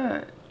like,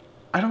 I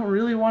don't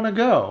really want to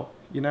go,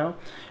 you know?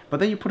 But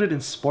then you put it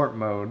in sport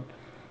mode,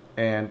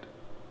 and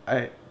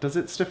does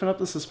it stiffen up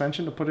the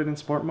suspension to put it in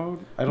sport mode?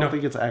 I don't No.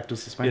 think it's active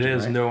suspension. It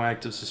has right? no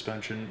active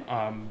suspension,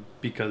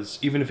 because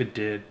even if it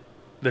did,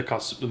 the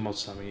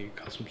most of the time you get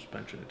custom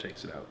suspension, it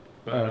takes it out.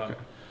 But, Okay.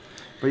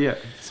 But yeah,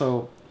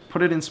 so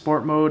put it in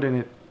sport mode, and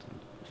it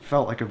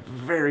felt like a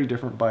very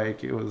different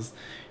bike. It was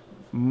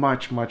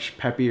much, much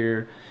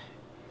peppier,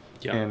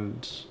 yeah.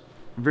 and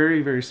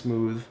very, very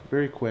smooth,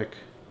 very quick.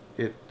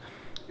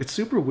 It's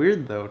super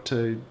weird though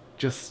to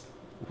just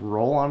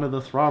roll onto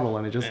the throttle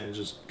and it just And it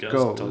just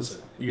goes. does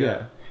it.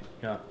 Yeah.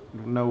 Yeah.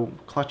 No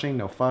clutching,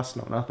 no fuss,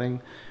 no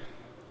nothing.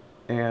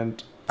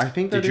 And I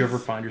think that Did you is- ever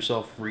find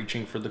yourself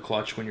reaching for the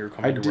clutch when you were I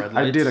coming to did, red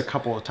lights? I did a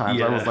couple of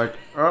times. I Yeah. was like,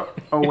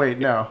 oh wait,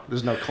 no,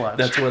 there's no clutch.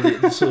 That's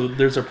why. So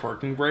there's a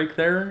parking brake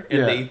there, and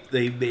Yeah.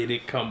 they made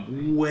it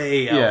come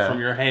way out Yeah. from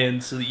your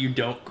hand so that you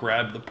don't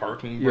grab the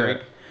parking Yeah.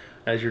 brake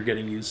as you're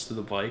getting used to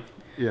the bike.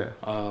 Yeah.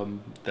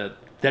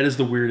 That is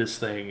the weirdest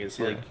thing. Is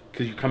Yeah. like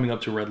because you're coming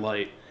up to a red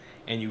light,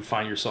 and you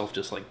find yourself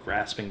just like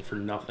grasping for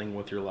nothing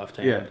with your left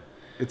hand. Yeah.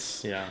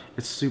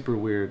 It's super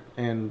weird.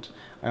 And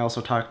I also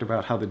talked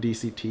about how the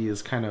DCT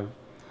is kind of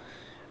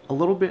a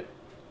little bit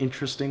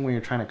interesting when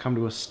you're trying to come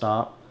to a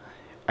stop.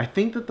 I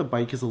think that the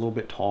bike is a little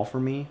bit tall for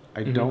me.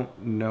 I don't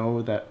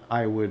know that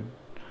I would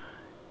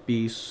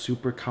be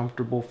super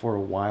comfortable for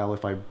a while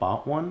if I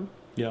bought one.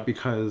 Yeah.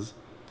 Because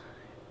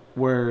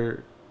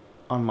where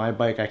on my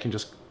bike I can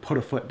just put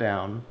a foot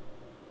down,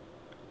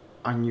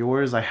 on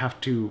yours I have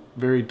to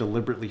very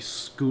deliberately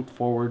scoot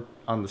forward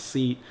on the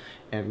seat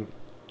and,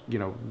 you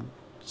know,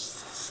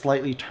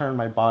 slightly turn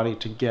my body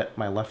to get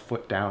my left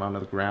foot down onto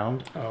the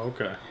ground. Oh,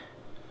 okay.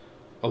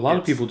 A lot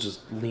of It's- people just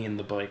lean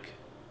the bike.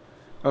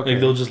 Okay. Like,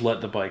 they'll just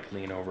let the bike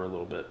lean over a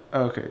little bit.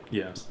 Okay.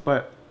 Yeah.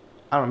 But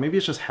I don't know, maybe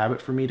it's just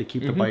habit for me to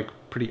keep the Mhm. bike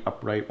pretty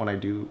upright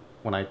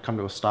when I come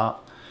to a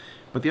stop.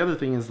 But the other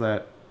thing is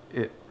that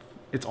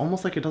it's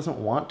almost like it doesn't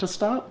want to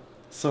stop.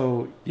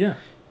 So Yeah.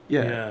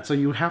 yeah. Yeah. So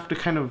you have to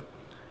kind of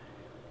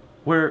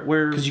where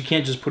Because you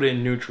can't just put it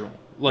in neutral.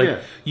 Like, Yeah.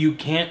 you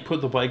can't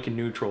put the bike in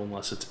neutral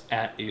unless it's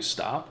at a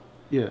stop.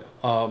 yeah.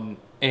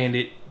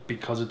 And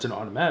because it's an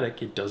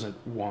automatic, it doesn't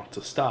want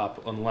to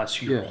stop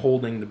unless you're Yeah.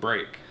 holding the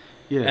brake.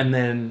 Yeah. And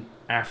then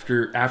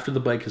after the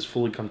bike has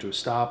fully come to a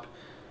stop,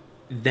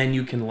 then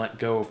you can let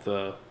go of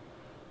the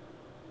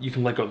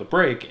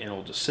brake and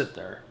it'll just sit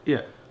there.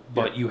 yeah.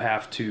 But you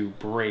have to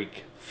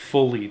brake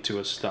fully to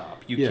a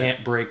stop. You Yeah.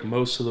 can't brake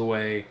most of the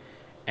way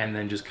and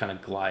then just kind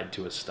of glide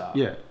to a stop.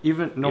 Yeah.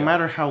 Even no Yeah.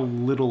 matter how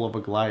little of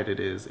a glide it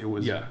is, it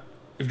was Yeah.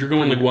 If you're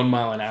going like 1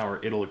 mile an hour,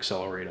 it'll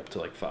accelerate up to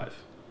like 5.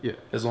 Yeah.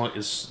 As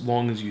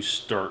long as you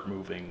start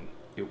moving,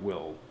 it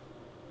will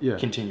Yeah.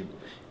 continue moving.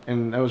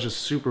 And that was just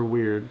super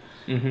weird.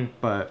 Mm-hmm.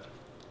 But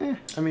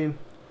I mean,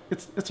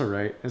 it's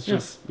alright. It's Yeah.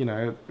 just,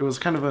 it was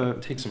kind of a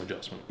Take some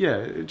adjustment. yeah,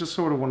 it's just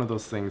sort of one of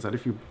those things that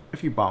if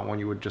you bought one,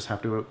 you would just have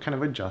to kind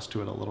of adjust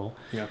to it a little.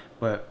 Yeah.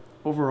 But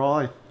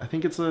overall, I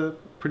think it's a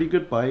pretty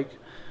good bike.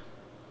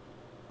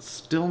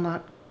 Still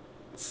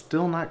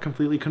not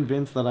completely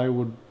convinced that I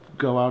would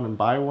go out and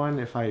buy one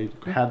if I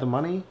had the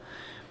money.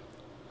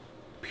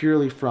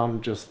 Purely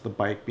from just the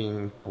bike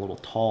being a little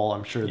tall.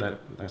 I'm sure Yeah.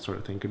 that sort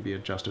of thing could be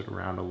adjusted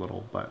around a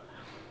little, but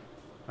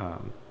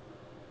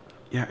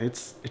yeah, it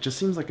just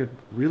seems like a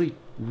really,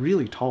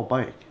 really tall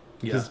bike.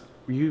 Yeah. Because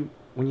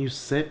when you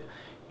sit,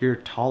 you're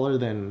taller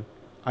than.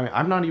 I mean,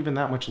 I'm not even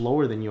that much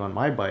lower than you on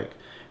my bike,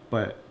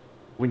 but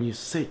when you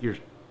sit,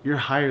 you're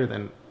higher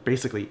than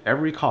basically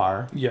every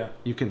car. Yeah.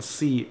 You can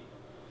see.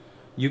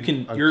 You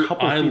can A your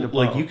couple eye feet above.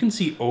 like you can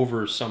see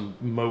over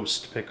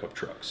most pickup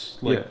trucks.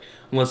 Like Yeah.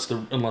 unless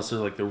they're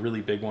like the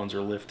really big ones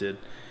are lifted.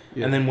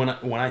 Yeah. And then when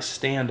I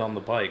stand on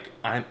the bike,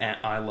 I'm at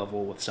eye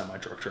level with semi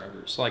truck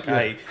drivers. Like Yeah.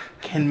 I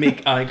can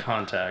make eye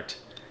contact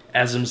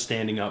as I'm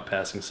standing up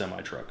passing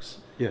semi trucks.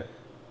 Yeah.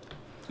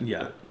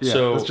 Yeah. Yeah,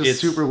 So it's just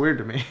super weird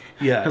to me.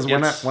 Yeah,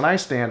 Because when I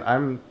stand,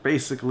 I'm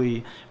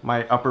basically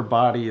my upper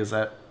body is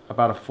at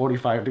about a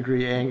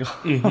 45-degree angle,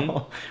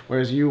 Mhm.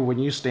 whereas when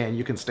you stand,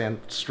 you can stand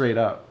straight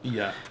up.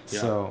 Yeah.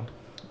 So,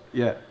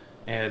 yeah,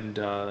 And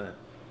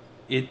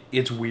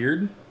it's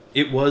weird.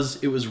 It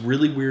was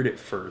really weird at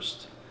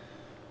first,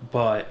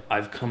 but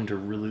I've come to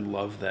really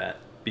love that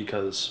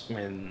because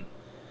when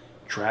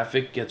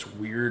traffic gets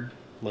weird,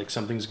 like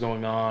something's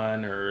going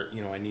on, or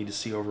I need to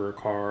see over a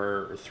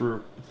car or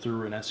through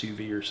an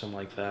SUV or something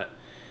like that,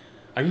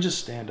 I can just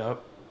stand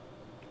up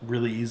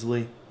really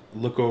easily,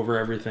 look over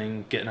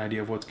everything, get an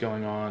idea of what's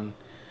going on.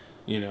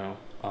 The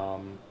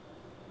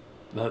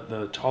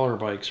taller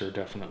bikes are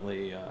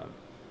definitely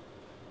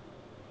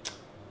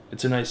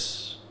it's a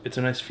nice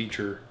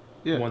feature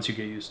Yeah. once you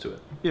get used to it.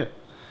 yeah.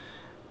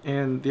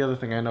 And the other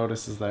thing I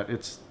noticed is that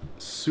it's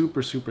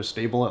super, super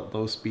stable at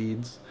low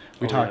speeds.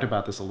 We Oh, talked yeah.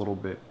 about this a little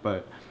bit,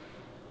 but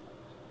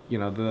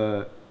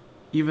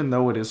even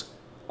though it is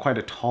quite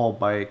a tall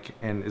bike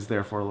and is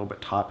therefore a little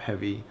bit top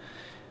heavy,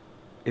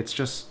 it's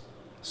just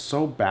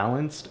so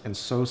balanced and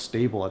so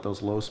stable at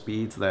those low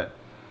speeds that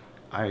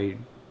I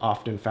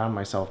often found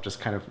myself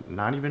just kind of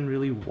not even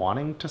really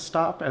wanting to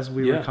stop as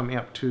we were Yeah. coming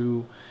up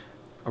to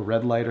a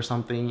red light or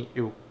something.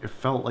 It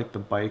felt like the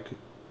bike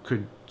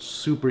could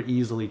super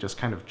easily just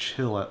kind of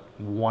chill at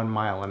 1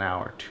 mile an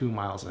hour, 2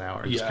 miles an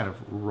hour, just Yeah. kind of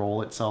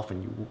roll itself,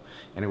 and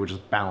it would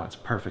just balance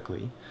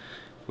perfectly,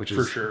 which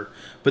For is sure.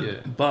 But yeah.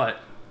 but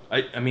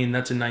I mean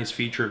that's a nice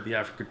feature of the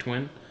Africa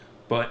Twin,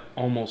 but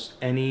almost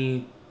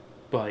any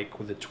bike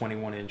with a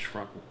 21-inch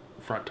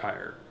front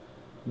tire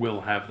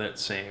will have that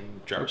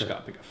same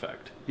gyroscopic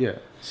effect. Yeah.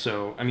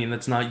 So, I mean,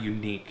 that's not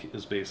unique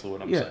is basically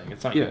what I'm Yeah, saying.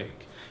 It's not yeah.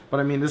 unique. But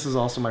I mean, this is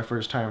also my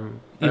first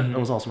time. Mhm. It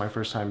was also my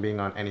first time being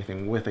on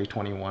anything with a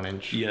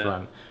 21-inch Yeah.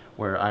 front,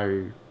 where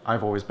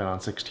I've always been on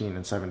 16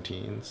 and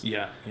 17s.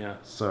 Yeah, yeah.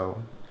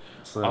 So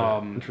it's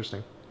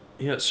interesting.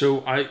 Yeah, so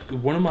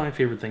one of my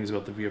favorite things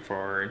about the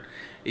VFR, and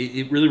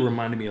it really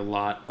reminded me a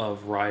lot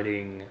of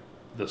riding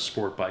the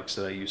sport bikes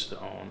that I used to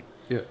own.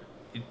 Yeah.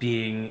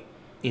 Being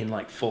in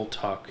like full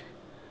tuck,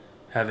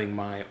 having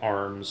my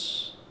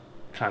arms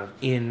kind of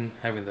in,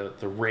 having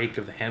the rake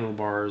of the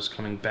handlebars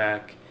coming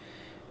back,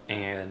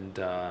 and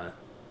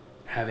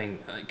having,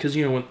 because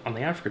on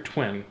the Africa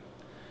Twin,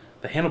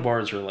 the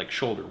handlebars are like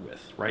shoulder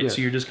width, right? Yeah.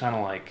 So you're just kind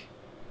of like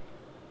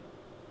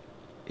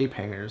Ape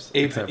hangers.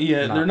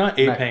 they're not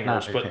ape hangers,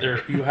 not ape but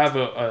hangers. you have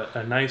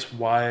a nice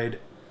wide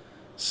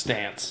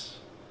stance.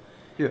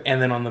 Yeah.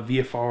 And then on the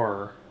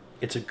VFR,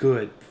 it's a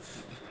good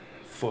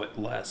foot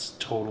less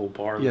total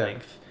bar Yeah.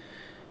 length,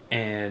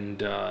 and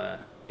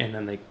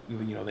then they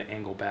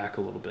angle back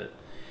a little bit.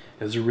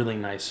 It's a really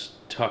nice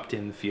tucked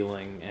in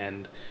feeling,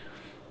 and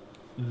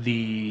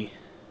being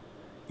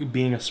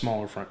a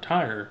smaller front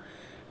tire,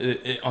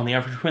 on the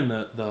Africa Twin,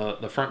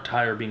 the front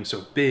tire being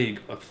so big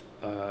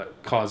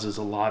causes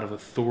a lot of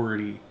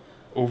authority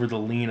over the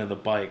lean of the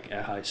bike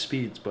at high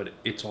speeds, but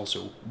it's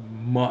also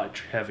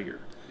much heavier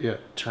Yeah.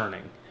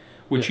 turning,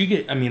 which Yeah. you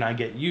get. I mean, I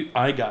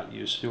got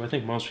used to. I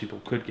think most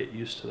people could get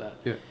used to that.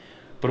 Yeah.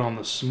 But on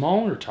the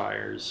smaller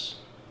tires,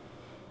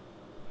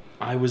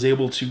 I was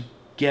able to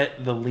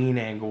get the lean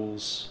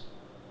angles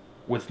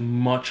with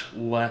much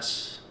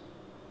less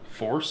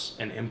force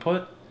and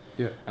input.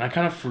 Yeah. And I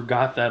kind of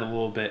forgot that a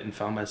little bit and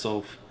found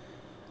myself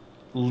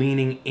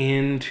leaning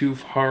in too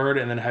hard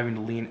and then having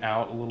to lean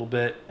out a little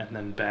bit and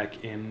then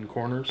back in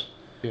corners.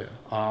 Yeah.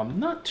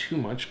 Not too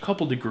much, a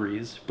couple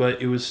degrees,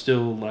 but it was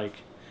still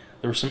like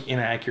there was some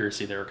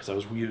inaccuracy there because I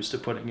was used to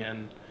putting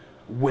in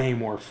way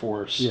more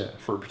force Yeah.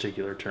 for a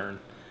particular turn.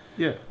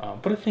 Yeah.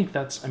 But I think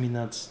that's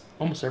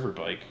almost every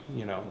bike,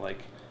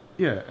 like.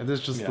 Yeah.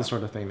 That's just Yeah. the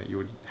sort of thing that you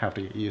would have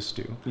to get used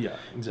to. Yeah,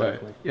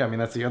 exactly. But, yeah, I mean,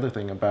 that's the other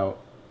thing about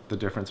the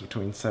difference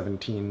between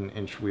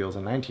 17-inch wheels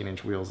and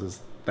 19-inch wheels is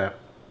that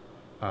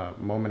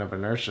moment of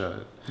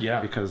inertia.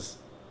 Yeah. Because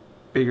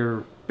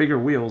bigger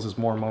wheels is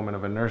more moment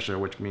of inertia,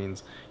 which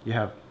means you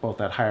have both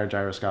that higher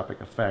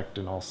gyroscopic effect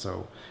and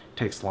also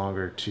takes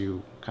longer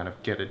to kind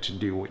of get it to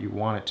do what you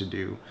want it to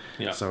do.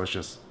 Yeah. So it's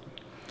just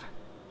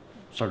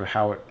sort of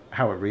how it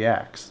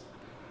reacts.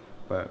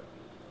 But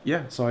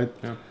yeah, so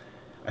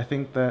I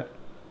think that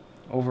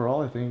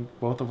overall, I think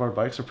both of our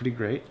bikes are pretty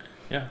great.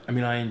 Yeah, I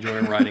mean, I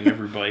enjoy riding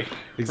every bike.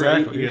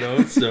 Exactly.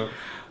 Right? So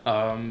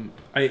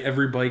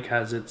every bike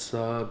has its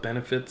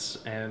benefits,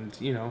 and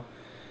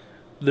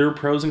there are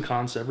pros and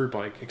cons to every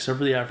bike, except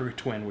for the Africa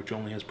Twin, which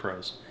only has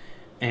pros.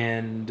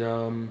 And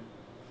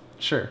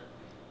Sure.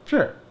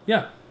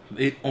 yeah,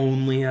 it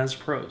only has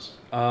pros.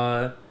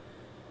 Yeah,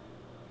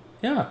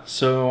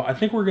 so I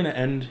think we're gonna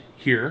end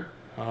here.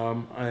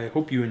 I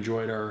hope you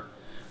enjoyed our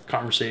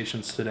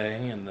conversations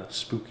today and the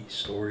spooky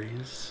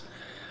stories.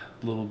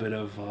 A little bit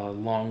of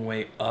long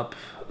way up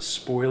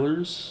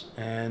spoilers,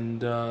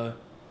 and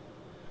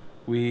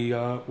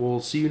we'll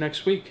see you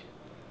next week.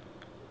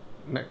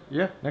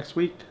 Next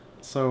week.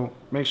 So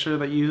make sure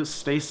that you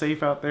stay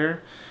safe out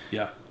there.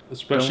 Yeah,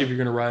 especially if you're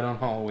gonna ride on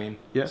Halloween.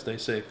 Yeah. Stay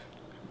safe.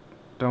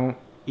 Don't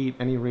eat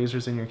any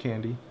razors in your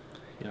candy.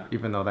 Yeah.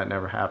 Even though that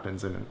never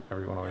happens and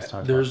everyone always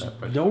talks There's about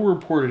that. But no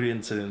reported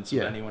incidents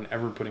Yeah. of anyone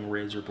ever putting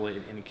razor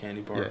blade in a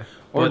candy bar. Yeah.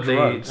 Or But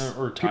drugs.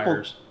 or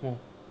tires. Well,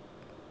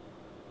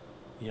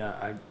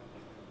 yeah,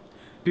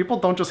 people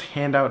don't just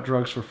hand out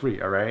drugs for free,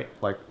 all right?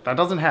 Like, that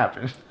doesn't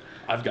happen.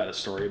 I've got a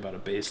story about a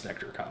Bass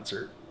Nectar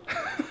concert.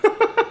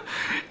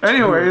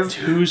 Anyways.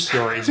 Two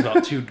stories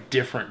about two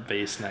different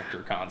Bass Nectar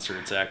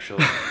concerts,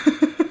 actually.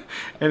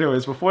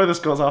 Anyways, before this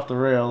goes off the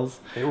rails.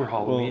 They were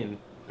Halloween.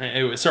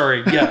 Anyway,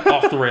 sorry, yeah,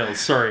 off the rails,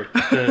 sorry.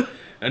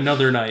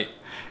 Another night.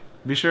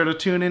 Be sure to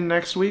tune in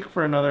next week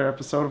for another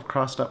episode of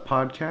Crossed Up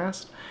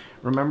Podcast.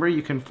 Remember,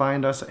 you can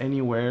find us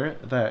anywhere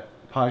that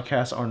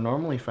podcasts are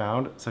normally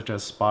found, such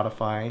as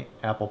Spotify,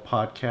 Apple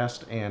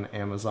Podcast, and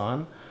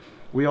Amazon.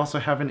 We also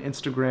have an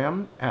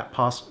Instagram at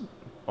Pasta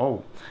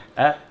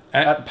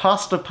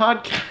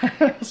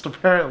Podcast,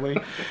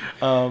 apparently.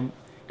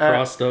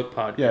 Crossed Up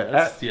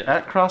Podcast.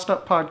 At Crossed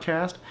Up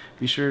Podcast.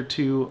 Be sure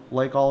to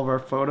like all of our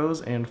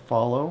photos and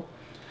follow.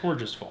 Or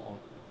just follow.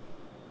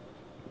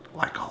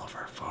 Like all of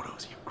our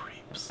photos, you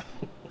creeps.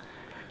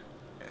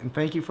 And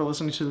thank you for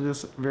listening to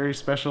this very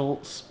special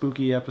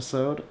spooky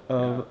episode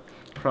of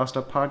Crossed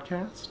Up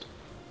Podcast.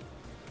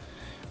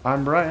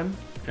 I'm Brian.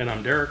 And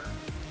I'm Derek.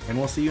 And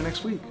we'll see you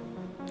next week.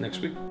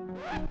 Next week?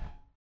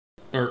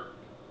 Or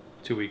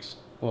 2 weeks.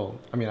 Well,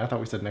 I mean, I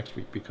thought we said next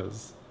week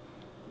because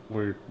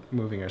we're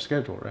moving our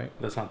schedule, right?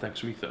 That's not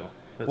next week, though.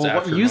 That's Well,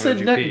 after you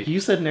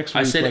MotoGP. said next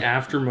week. I said like,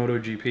 after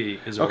MotoGP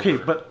is over. Okay,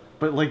 but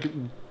like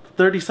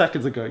 30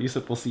 seconds ago, you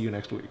said we'll see you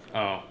next week.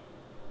 Oh.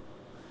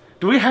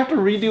 Do we have to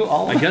redo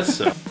all of I guess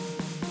so.